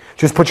 Right.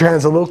 Just put your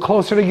hands a little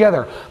closer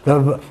together.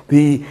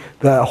 The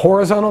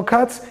horizontal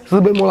cuts, it's a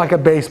little bit more like a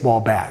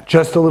baseball bat.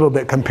 Just a little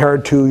bit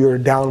compared to your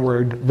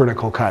downward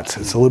vertical cuts.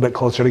 It's a little bit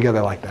closer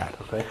together like that.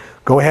 Okay.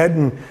 Go ahead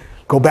and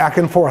go back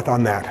and forth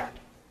on that.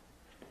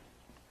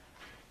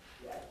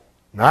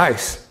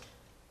 Nice.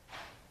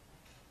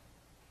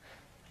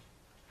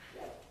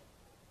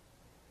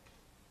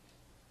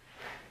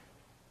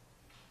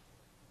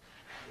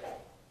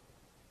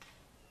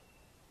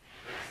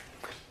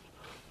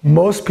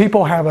 Most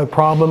people have a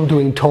problem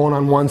doing tone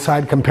on one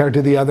side compared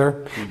to the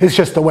other. It's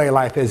just the way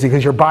life is,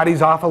 because your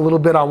body's off a little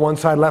bit on one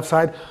side, left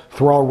side.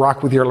 Throw a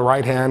rock with your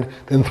right hand,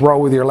 then throw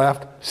with your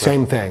left.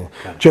 Same thing.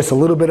 Just a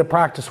little bit of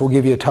practice will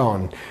give you a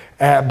tone.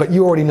 But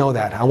you already know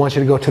that. I want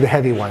you to go to the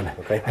heavy one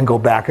and go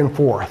back and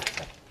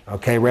forth.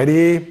 Okay,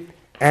 ready?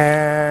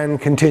 And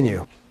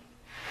continue.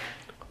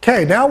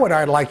 Okay, now what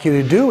I'd like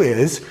you to do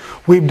is,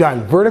 we've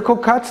done vertical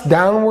cuts,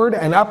 downward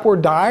and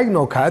upward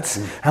diagonal cuts,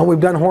 and we've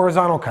done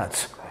horizontal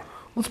cuts.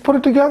 Let's put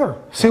it together,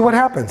 see what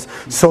happens.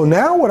 So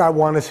now what I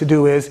want us to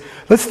do is,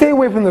 let's stay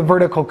away from the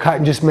vertical cut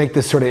and just make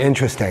this sort of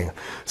interesting.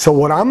 So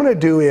what I'm going to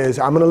do is,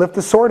 I'm going to lift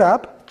the sword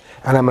up,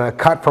 and I'm going to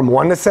cut from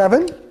 1 to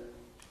 7, and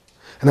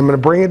I'm going to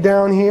bring it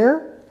down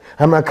here,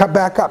 I'm going to cut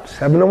back up,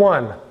 7 to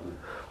 1.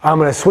 I'm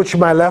going to switch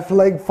my left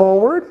leg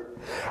forward.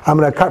 I'm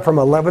going to cut from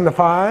 11 to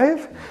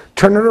 5,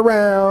 turn it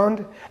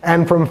around,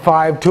 and from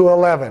 5 to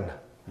 11.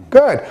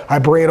 Good. I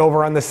bring it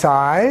over on the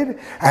side,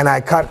 and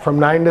I cut from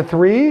 9 to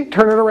 3,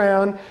 turn it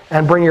around,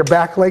 and bring your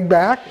back leg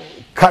back.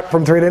 Cut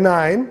from 3 to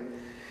 9.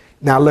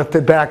 Now lift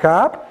it back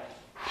up,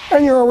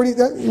 and you're already,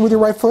 with your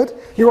right foot,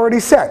 you're already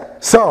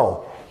set.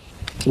 So,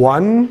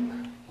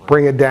 1,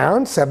 bring it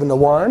down, 7 to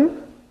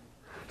 1.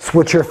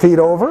 Switch your feet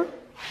over.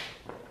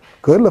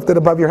 Good, lift it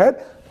above your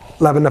head.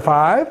 11 to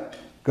 5.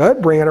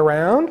 Good, bring it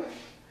around.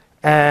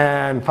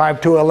 And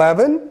 5 to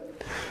 11.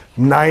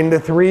 9 to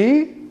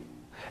 3.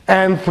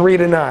 And 3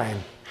 to 9.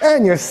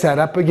 And you're set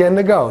up again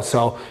to go.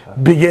 So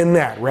begin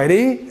that.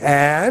 Ready?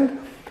 And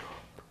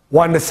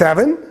 1 to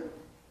 7.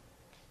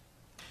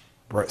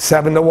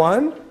 7 to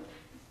 1.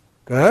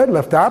 Good,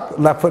 lift up.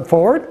 Left foot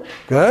forward.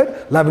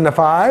 Good. 11 to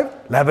 5.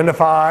 11 to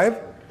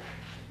 5.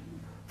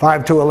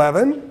 5 to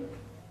 11.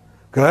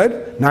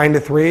 Good. 9 to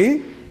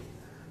 3.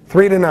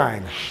 3 to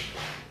 9.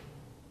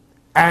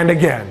 And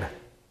again.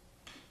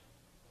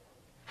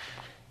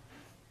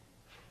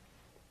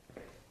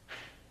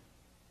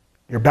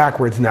 You're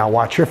backwards now.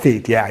 Watch your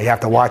feet. Yeah, you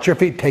have to watch your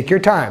feet. Take your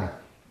time.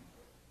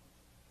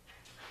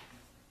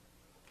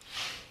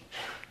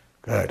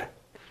 Good.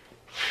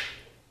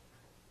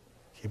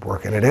 Keep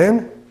working it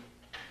in.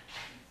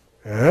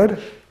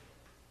 Good.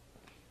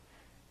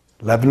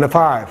 11 to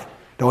 5.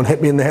 Don't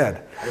hit me in the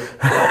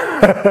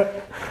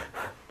head.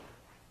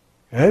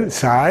 Good.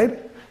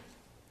 Side.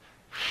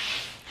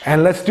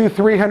 And let's do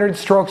 300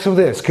 strokes of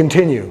this.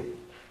 Continue.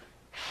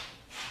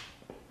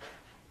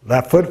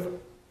 Left foot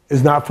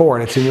is not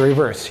forward, it's in the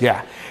reverse.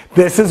 Yeah.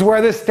 This is where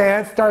the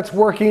stance starts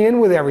working in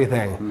with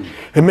everything.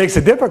 It makes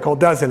it difficult,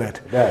 doesn't it?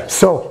 Yeah.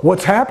 So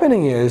what's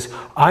happening is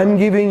I'm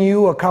giving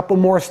you a couple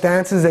more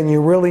stances than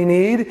you really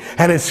need,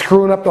 and it's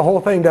screwing up the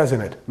whole thing,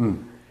 doesn't it?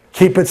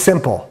 Keep it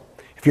simple.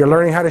 If you're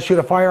learning how to shoot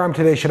a firearm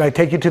today, should I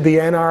take you to the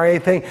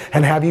NRA thing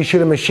and have you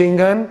shoot a machine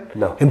gun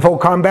in full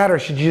combat, or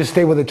should you just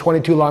stay with a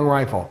 .22 long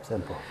rifle?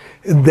 Simple.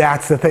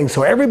 That's the thing.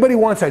 So everybody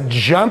wants to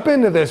jump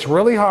into this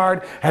really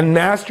hard and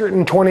master it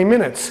in 20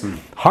 minutes.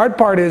 Hard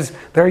part is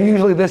they're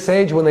usually this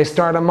age when they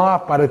start them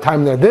off. By the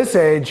time they're this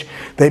age,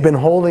 they've been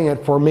holding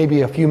it for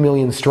maybe a few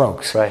million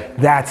strokes. Right.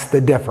 That's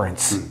the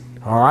difference.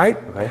 All right?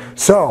 Okay.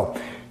 So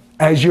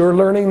as you're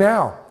learning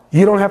now,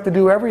 you don't have to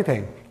do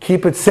everything.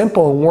 Keep it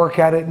simple and work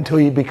at it until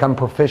you become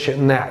proficient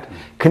in that.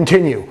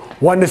 Continue.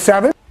 1 to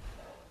 7.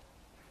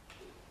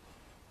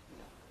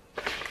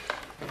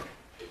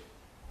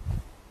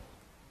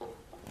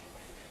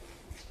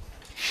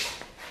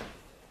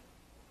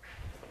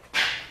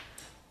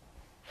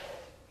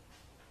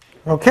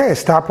 Okay,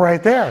 stop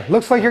right there.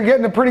 Looks like you're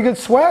getting a pretty good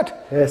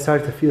sweat. Yeah, it's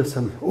hard to feel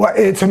some. Well,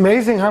 it's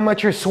amazing how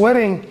much you're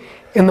sweating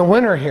in the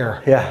winter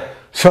here. Yeah.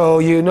 So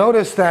you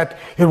notice that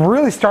it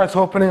really starts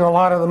opening a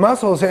lot of the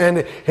muscles, and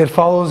it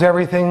follows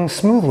everything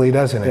smoothly,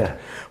 doesn't it? Yeah.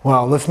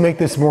 Well, let's make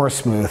this more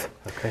smooth.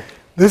 Okay.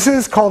 This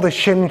is called a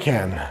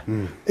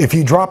shinken. If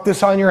you drop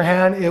this on your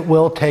hand, it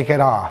will take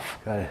it off.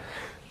 Got it.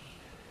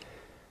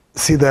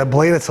 See the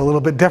blade, it's a little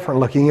bit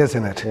different looking,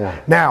 isn't it?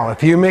 Yeah. Now,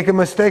 if you make a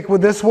mistake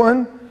with this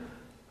one,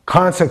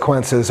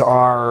 consequences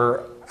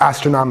are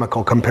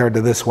astronomical compared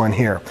to this one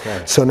here.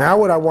 Okay. So now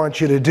what I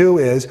want you to do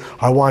is,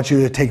 I want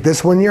you to take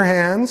this one in your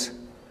hands,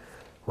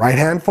 right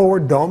hand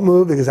forward, don't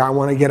move because I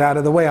want to get out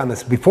of the way on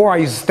this. Before I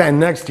used to stand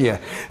next to you.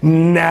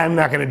 Nah, I'm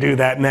not going to do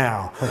that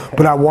now. Okay.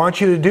 What I want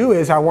you to do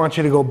is, I want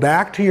you to go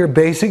back to your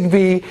basic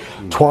V,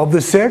 12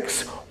 to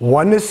 6,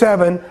 1 to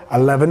 7,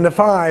 11 to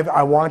 5.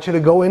 I want you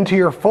to go into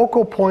your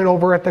focal point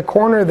over at the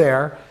corner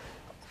there,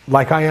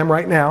 like I am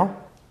right now.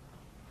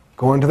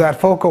 Go into that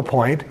focal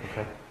point,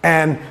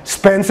 and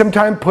spend some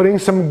time putting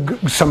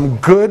some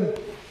good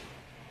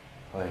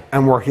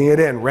and working it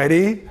in.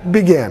 Ready?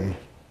 Begin.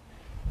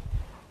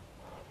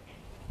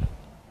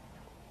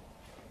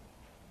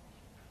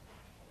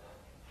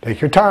 Take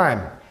your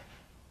time.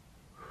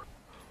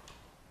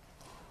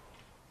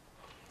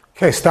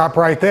 Okay, stop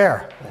right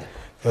there.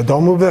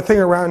 Don't move the thing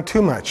around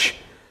too much.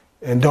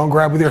 And don't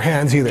grab with your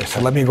hands either. So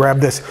let me grab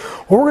this.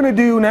 What we're going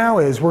to do now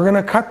is we're going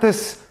to cut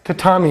this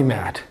tatami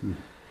mat.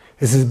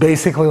 This is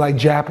basically like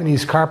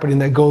Japanese carpeting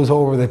that goes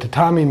over the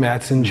tatami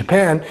mats in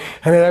Japan,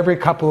 and every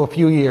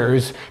few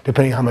years,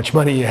 depending how much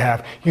money you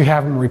have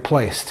them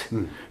replaced.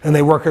 And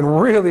they work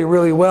really,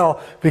 really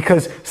well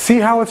because see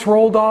how it's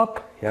rolled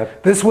up?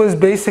 Yep. This was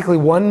basically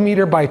 1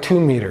 meter by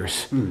 2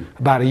 meters,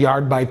 about a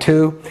yard by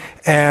 2,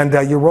 and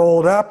you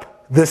roll it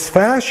up this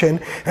fashion,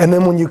 and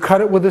then when you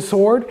cut it with a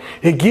sword,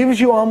 it gives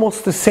you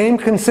almost the same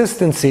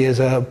consistency as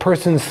a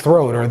person's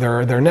throat or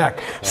their neck.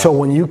 Wow. So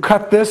when you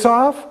cut this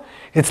off,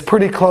 it's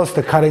pretty close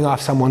to cutting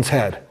off someone's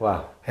head.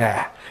 Wow.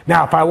 Yeah.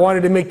 Now, if I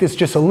wanted to make this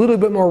just a little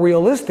bit more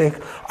realistic,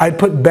 I'd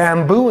put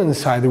bamboo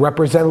inside to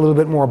represent a little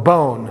bit more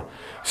bone.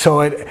 So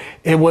what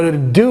it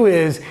would do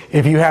is,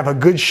 if you have a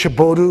good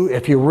shibodu,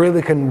 if you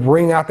really can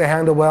wring out the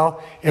handle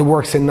well, it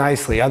works in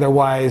nicely.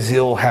 Otherwise,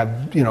 you'll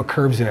have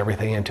curves and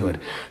everything into it.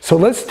 So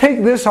let's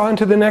take this on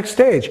to the next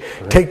stage.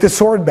 Okay. Take the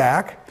sword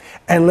back,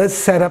 and let's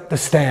set up the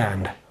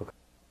stand.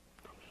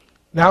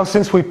 Now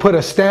since we put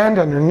a stand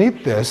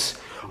underneath this,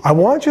 I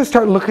want you to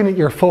start looking at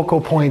your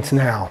focal points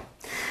now.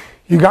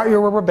 You got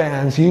your rubber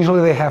bands.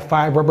 Usually they have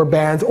 5 rubber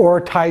bands or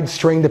a tied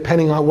string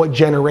depending on what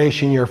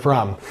generation you're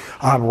from.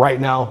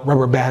 Right now,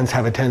 rubber bands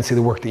have a tendency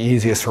to work the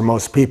easiest for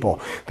most people.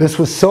 This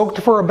was soaked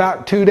for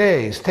about 2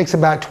 days. Takes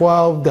about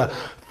 12 to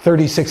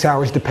 36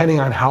 hours depending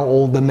on how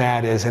old the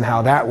mat is and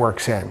how that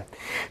works in.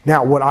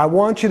 Now what I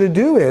want you to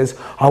do is,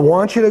 I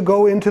want you to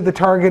go into the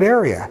target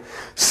area.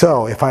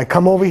 So if I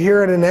come over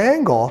here at an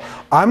angle,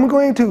 I'm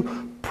going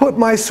to put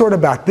my sword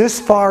about this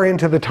far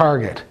into the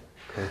target.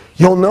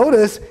 You'll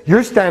notice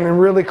you're standing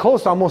really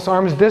close, almost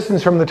arm's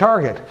distance from the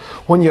target.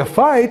 When you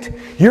fight,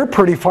 you're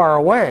pretty far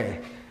away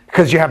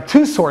because you have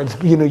 2 swords,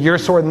 you know, your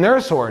sword and their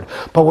sword.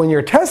 But when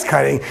you're test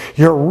cutting,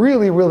 you're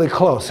really, really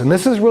close. And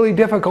this is really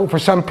difficult for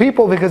some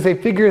people because they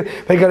figure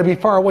they got to be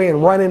far away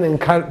and run in and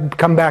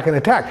come back and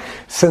attack.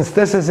 Since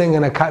this isn't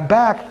going to cut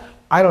back,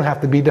 I don't have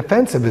to be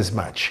defensive as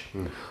much.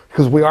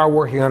 Because we are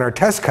working on our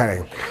test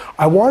cutting.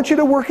 I want you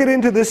to work it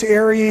into this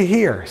area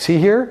here. See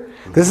here?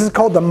 This is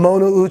called the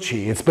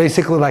monouchi. It's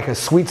basically like a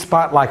sweet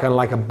spot, like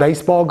a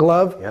baseball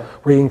glove,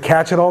 where you can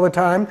catch it all the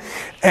time.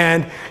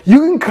 And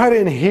you can cut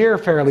in here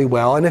fairly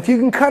well, and if you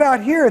can cut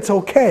out here, it's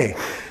okay.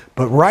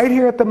 But right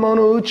here at the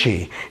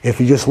monouchi, if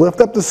you just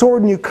lift up the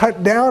sword and you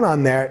cut down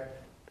on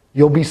that,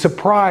 you'll be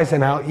surprised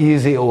at how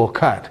easy it will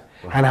cut,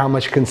 and how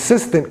many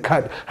consistent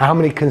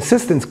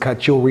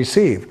cuts you'll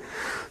receive.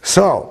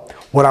 So,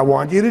 what I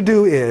want you to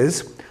do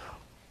is,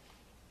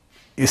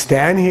 you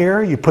stand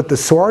here, you put the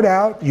sword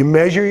out, you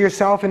measure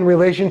yourself in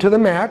relation to the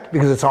mat,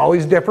 because it's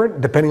always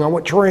different depending on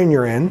what terrain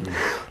you're in.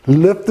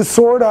 Lift the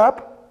sword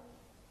up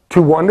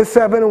to 1 to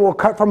 7, and we'll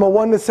cut from a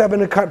 1 to 7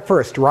 to cut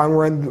first, right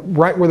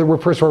where the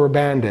first rubber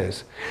band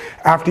is.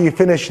 After you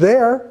finish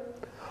there,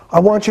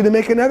 I want you to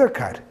make another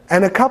cut,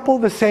 and a couple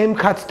of the same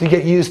cuts to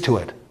get used to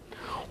it.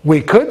 We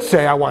could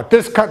say, I want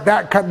this cut,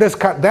 this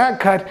cut,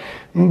 that cut,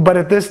 but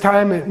at this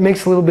time it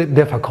makes it a little bit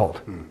difficult.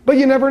 But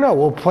you never know,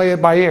 we'll play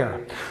it by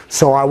ear.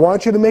 So I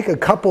want you to make a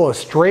couple of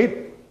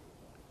straight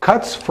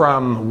cuts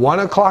from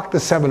 1 o'clock to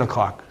 7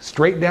 o'clock,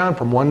 straight down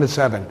from 1 to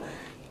 7,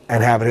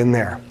 and have it in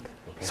there.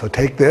 So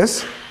take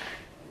this,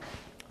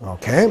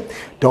 okay,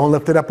 don't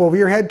lift it up over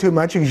your head too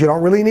much because you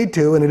don't really need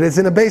to, and it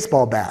isn't a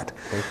baseball bat.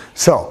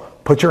 So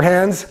put your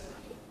hands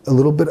a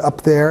little bit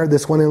up there,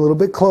 this one a little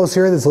bit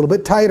closer, this a little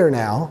bit tighter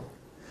now.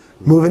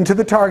 Move into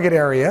the target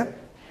area,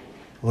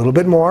 a little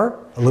bit more,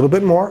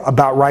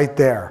 about right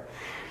there.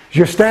 Does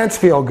your stance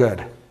feel good?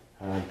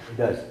 It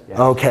does.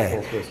 Yeah.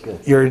 Okay. Feels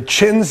good. Your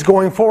chin's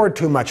going forward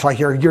too much, like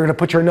you're going to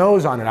put your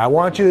nose on it. I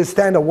want you to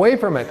stand away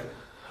from it,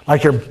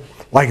 like you're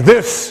like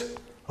this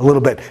a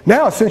little bit.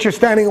 Now, since you're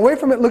standing away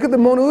from it, look at the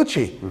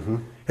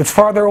monouchi. It's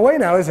farther away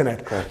now, isn't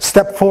it? Okay.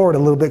 Step forward a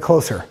little bit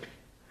closer.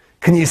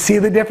 Can you see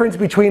the difference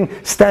between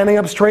standing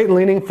up straight and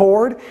leaning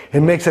forward?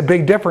 It makes a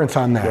big difference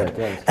on that.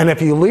 Yeah, and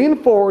if you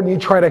lean forward and you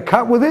try to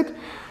cut with it,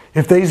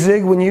 if they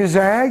zig when you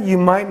zag, you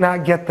might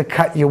not get the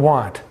cut you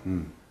want.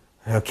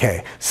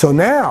 Okay, so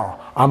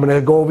now I'm going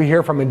to go over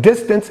here from a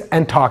distance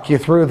and talk you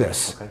through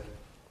this. Okay.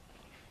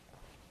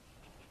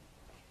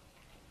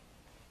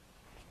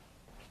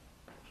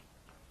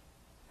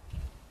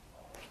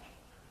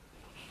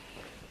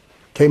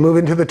 Okay, move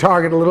into the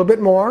target a little bit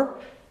more.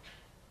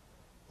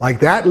 Like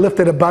that,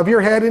 lift it above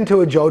your head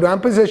into a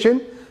Jodan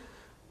position.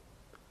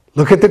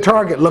 Look at the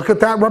target, look at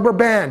that rubber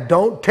band.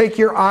 Don't take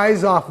your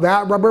eyes off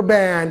that rubber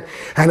band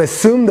and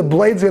assume the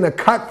blade's going to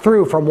cut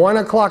through from 1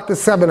 o'clock to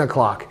 7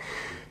 o'clock.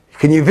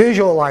 Can you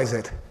visualize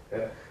it?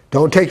 Yeah.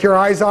 Don't take your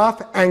eyes off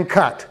and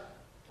cut.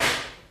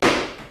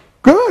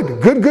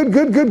 Good, good, good,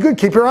 good, good, good.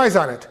 Keep your eyes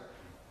on it.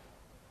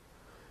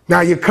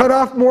 Now you cut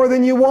off more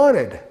than you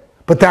wanted,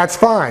 but that's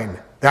fine.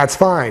 That's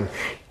fine.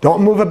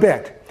 Don't move a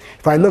bit.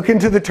 If I look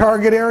into the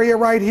target area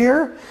right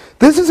here,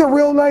 this is a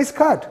real nice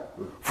cut.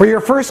 For your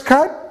first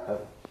cut,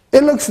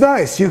 it looks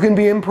nice. You can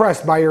be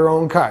impressed by your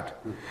own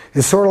cut.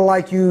 It's sort of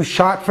like you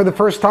shot for the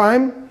first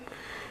time,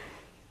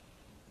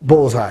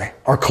 bullseye,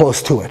 or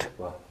close to it.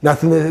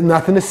 Nothing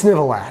to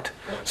snivel at.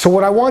 So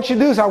what I want you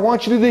to do is I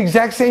want you to do the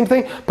exact same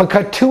thing, but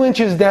cut 2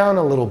 inches down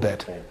a little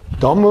bit.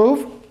 Don't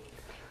move.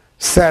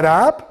 Set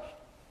up.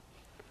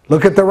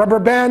 Look at the rubber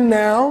band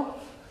now.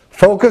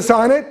 Focus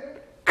on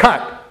it.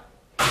 Cut.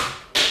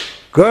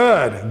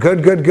 Good,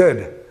 good, good,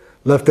 good.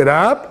 Lift it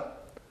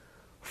up.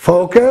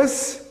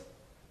 Focus.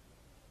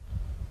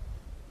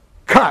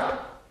 Cut.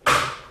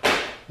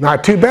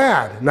 Not too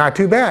bad, not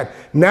too bad.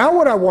 Now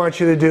what I want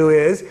you to do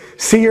is,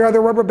 see your other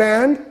rubber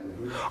band?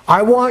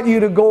 I want you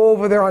to go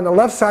over there on the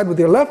left side with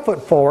your left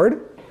foot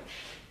forward.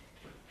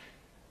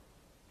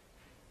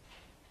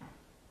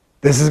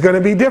 This is going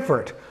to be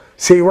different.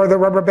 See where the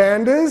rubber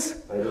band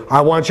is? I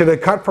want you to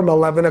cut from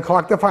 11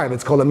 o'clock to 5.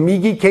 It's called a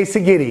migi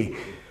kesagiri.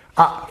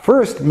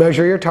 First,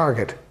 measure your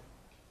target.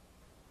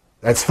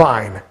 That's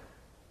fine.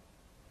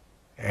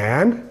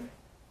 And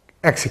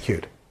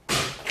execute.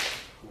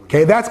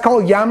 Okay, that's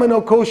called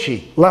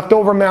Yamanokoshi,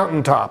 leftover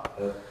mountaintop.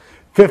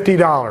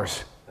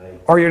 $50.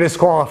 or you're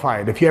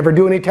disqualified. If you ever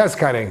do any test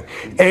cutting,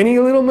 any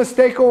little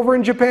mistake over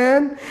in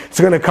Japan, it's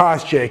going to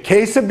cost you a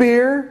case of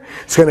beer,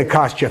 it's going to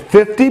cost you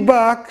 50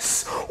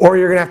 bucks, or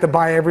you're going to have to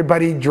buy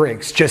everybody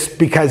drinks just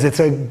because it's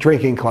a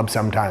drinking club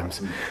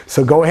sometimes.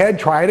 So go ahead,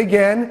 try it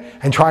again,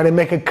 and try to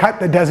make a cut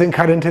that doesn't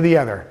cut into the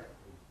other.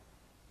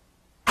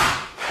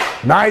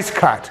 Nice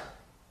cut.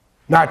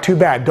 Not too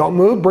bad. Don't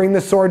move, bring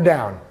the sword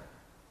down.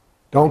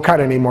 Don't cut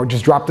anymore,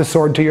 just drop the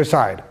sword to your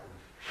side.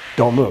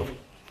 Don't move.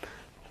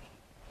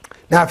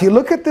 Now if you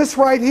look at this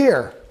right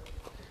here,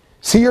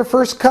 see your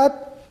first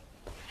cut?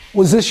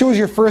 This was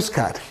your first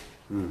cut.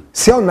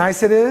 See how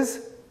nice it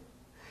is?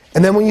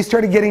 And then when you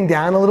started getting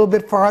down a little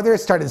bit farther, it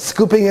started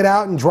scooping it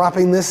out and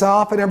dropping this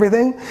off and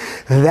everything.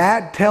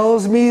 That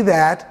tells me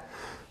that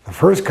the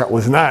first cut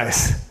was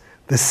nice.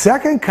 The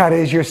second cut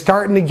is you're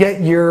starting to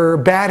get your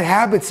bad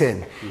habits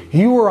in.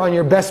 You were on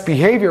your best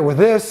behavior with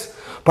this.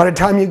 By the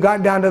time you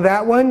got down to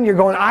that one, you're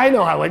going, I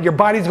know how, your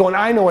body's going,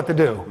 I know what to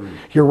do.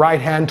 Your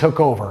right hand took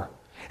over.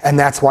 And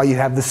that's why you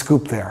have the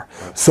scoop there.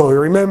 So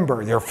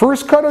remember, your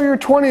first cut or your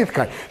 20th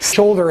cut,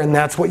 shoulder, and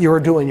that's what you were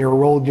doing. You were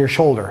rolling your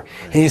shoulder.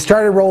 And you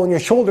started rolling your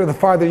shoulder the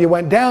farther you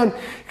went down,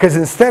 because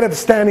instead of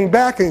standing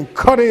back and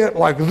cutting it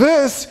like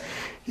this,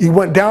 you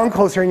went down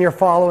closer and you're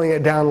following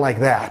it down like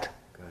that.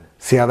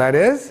 See how that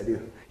is? I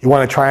do. You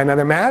want to try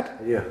another mat?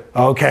 I do.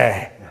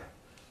 Okay.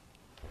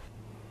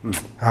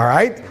 All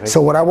right.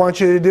 So what I want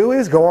you to do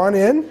is go on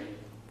in,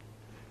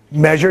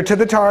 measure to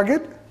the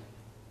target.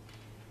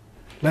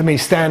 Let me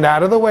stand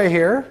out of the way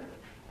here.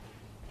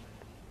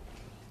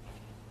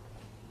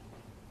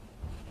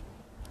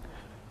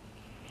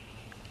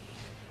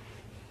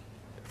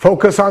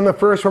 Focus on the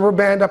first rubber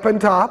band up on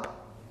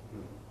top.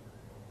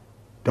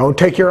 Don't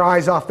take your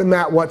eyes off the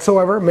mat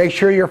whatsoever. Make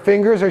sure your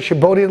fingers are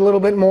shibodied a little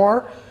bit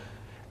more.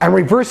 And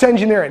reverse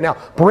engineer it. Now,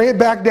 bring it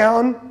back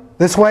down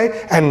this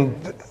way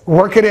and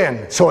work it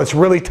in so it's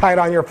really tight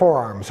on your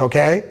forearms,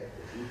 okay?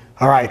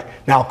 All right.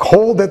 Now,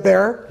 hold it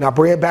there. Now,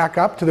 bring it back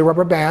up to the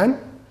rubber band.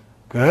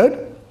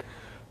 Good.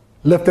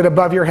 Lift it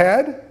above your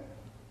head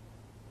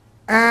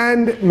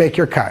and make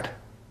your cut.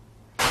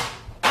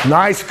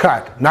 Nice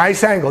cut.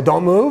 Nice angle.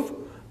 Don't move.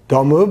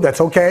 Don't move.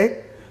 That's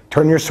okay.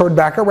 Turn your sword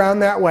back around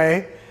that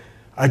way.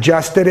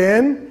 Adjust it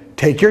in.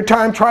 Take your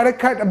time. Try to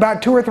cut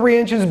about 2 or 3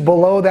 inches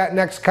below that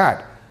next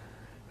cut.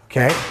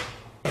 Okay?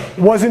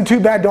 Wasn't too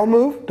bad. Don't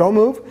move. Don't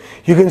move.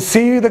 You can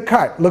see the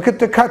cut. Look at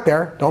the cut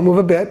there. Don't move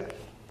a bit.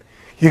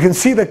 You can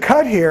see the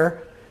cut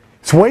here.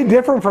 It's way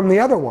different from the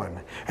other one.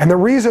 And the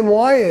reason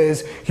why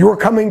is you were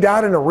coming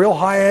down in a real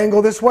high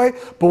angle this way,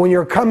 but when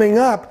you're coming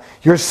up,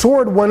 your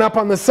sword went up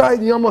on the side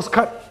and you almost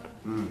cut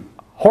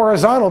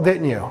horizontal,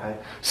 didn't you?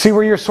 See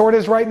where your sword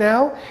is right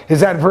now? Is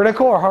that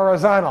vertical or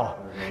horizontal?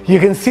 You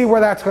can see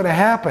where that's going to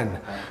happen.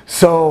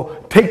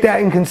 So take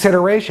that in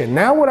consideration.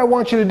 Now what I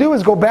want you to do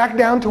is go back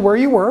down to where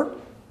you were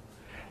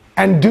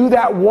and do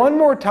that one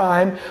more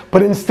time,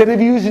 but instead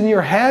of using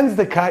your hands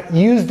to cut,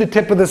 use the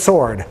tip of the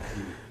sword.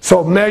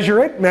 So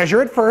measure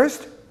it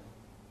first.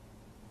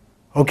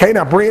 Okay,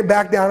 now bring it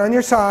back down on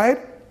your side.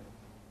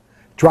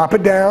 Drop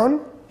it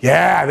down.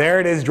 Yeah, there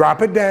it is,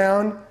 drop it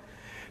down.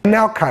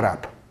 Now cut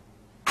up.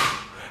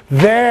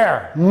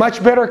 There,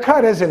 much better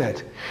cut, isn't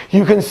it?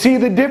 You can see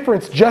the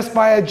difference just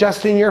by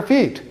adjusting your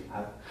feet.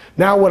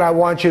 Now what I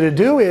want you to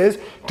do is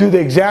do the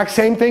exact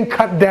same thing,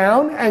 cut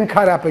down and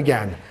cut up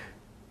again.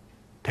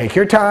 Take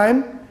your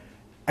time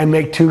and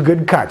make 2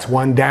 good cuts.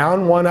 One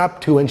down, one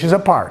up, 2 inches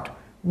apart.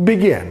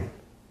 Begin.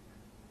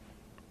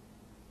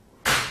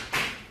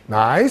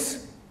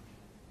 Nice.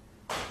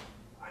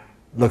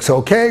 Looks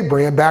okay.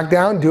 Bring it back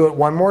down. Do it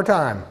one more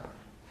time.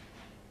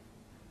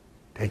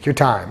 Take your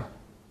time.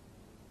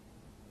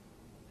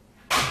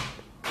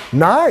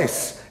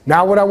 Nice.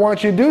 Now what I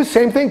want you to do,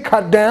 same thing,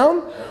 cut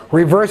down,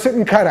 reverse it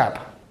and cut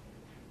up.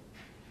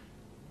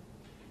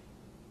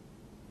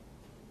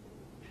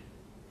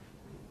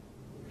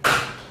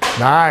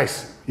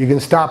 Nice. You can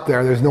stop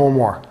there. There's no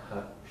more.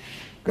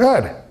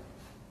 Good.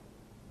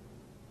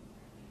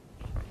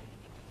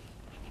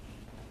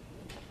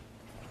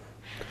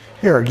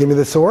 Here, give me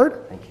the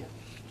sword. Thank you.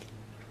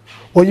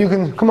 Well, you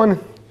can, come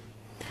on.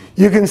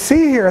 You can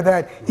see here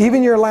that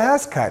even your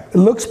last cut, it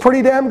looks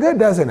pretty damn good,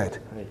 doesn't it?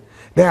 Right.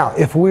 Now,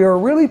 if we are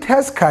really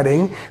test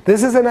cutting,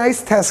 this is a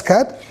nice test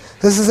cut.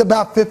 This is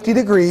about 50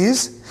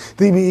 degrees.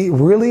 To be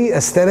really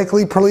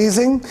aesthetically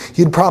pleasing,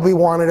 you'd probably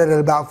want it at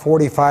about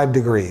 45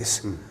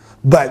 degrees.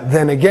 But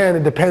then again,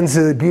 it depends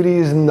on the beauty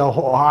is in the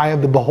eye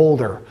of the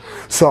beholder.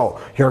 So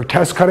your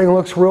test cutting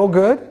looks real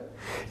good.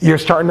 You're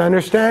starting to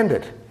understand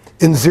it.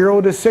 In 0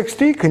 to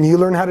 60, can you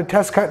learn how to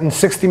test cut in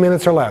 60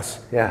 minutes or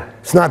less? Yeah.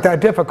 It's not that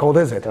difficult,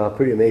 is it?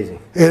 Pretty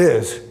amazing. It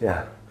is.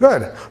 Yeah.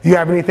 Good. You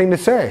have anything to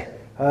say?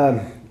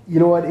 You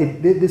know what?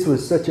 This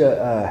was such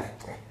a.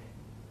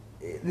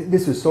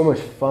 This was so much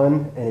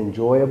fun and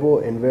enjoyable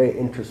and very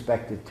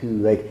introspective too.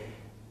 Like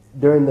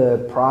during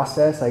the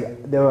process,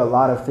 there were a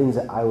lot of things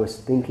that I was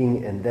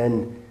thinking and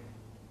then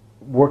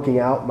working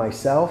out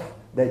myself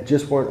that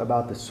just weren't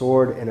about the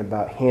sword and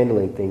about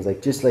handling things.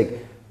 Like just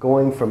like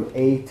going from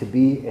A to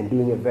B and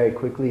doing it very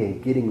quickly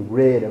and getting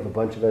rid of a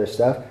bunch of other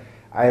stuff,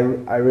 I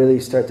really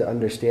start to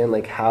understand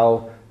like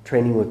how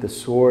training with the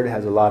sword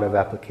has a lot of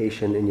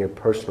application in your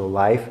personal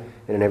life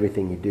and in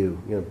everything you do,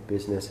 you know,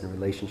 business and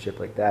relationship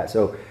like that.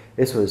 So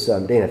this was,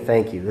 Dana,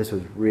 thank you. This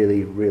was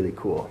really, really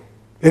cool.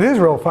 It is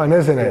real fun,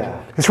 isn't it?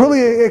 Yeah. It's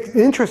really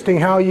interesting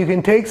how you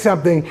can take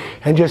something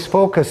and just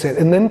focus it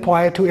and then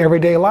apply it to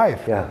everyday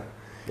life. Yeah,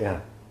 yeah.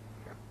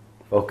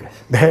 Focus.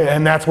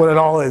 And that's what it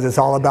all is. It's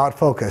all about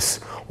focus.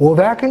 Well,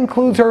 that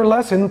concludes our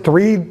lesson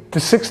 3 to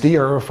 60,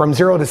 or from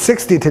 0 to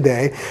 60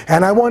 today.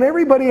 And I want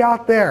everybody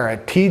out there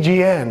at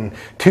TGN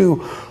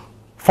to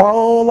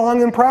follow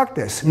along and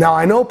practice. Now,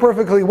 I know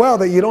perfectly well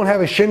that you don't have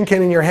a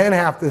shinkin in your hand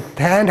half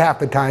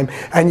the time,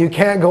 and you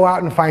can't go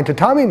out and find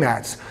tatami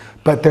mats.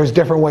 But there's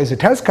different ways of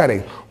test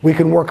cutting. We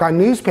can work on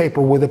newspaper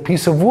with a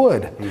piece of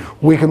wood.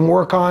 We can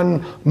work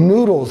on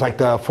noodles like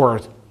for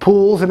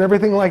pools and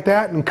everything like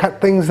that, and cut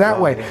things that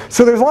way.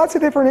 So there's lots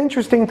of different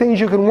interesting things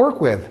you can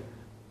work with.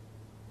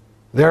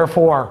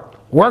 Therefore,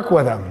 work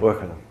with them.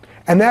 Work with them.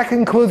 And that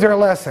concludes our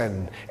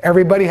lesson.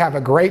 Everybody have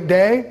a great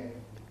day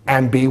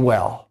and be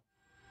well.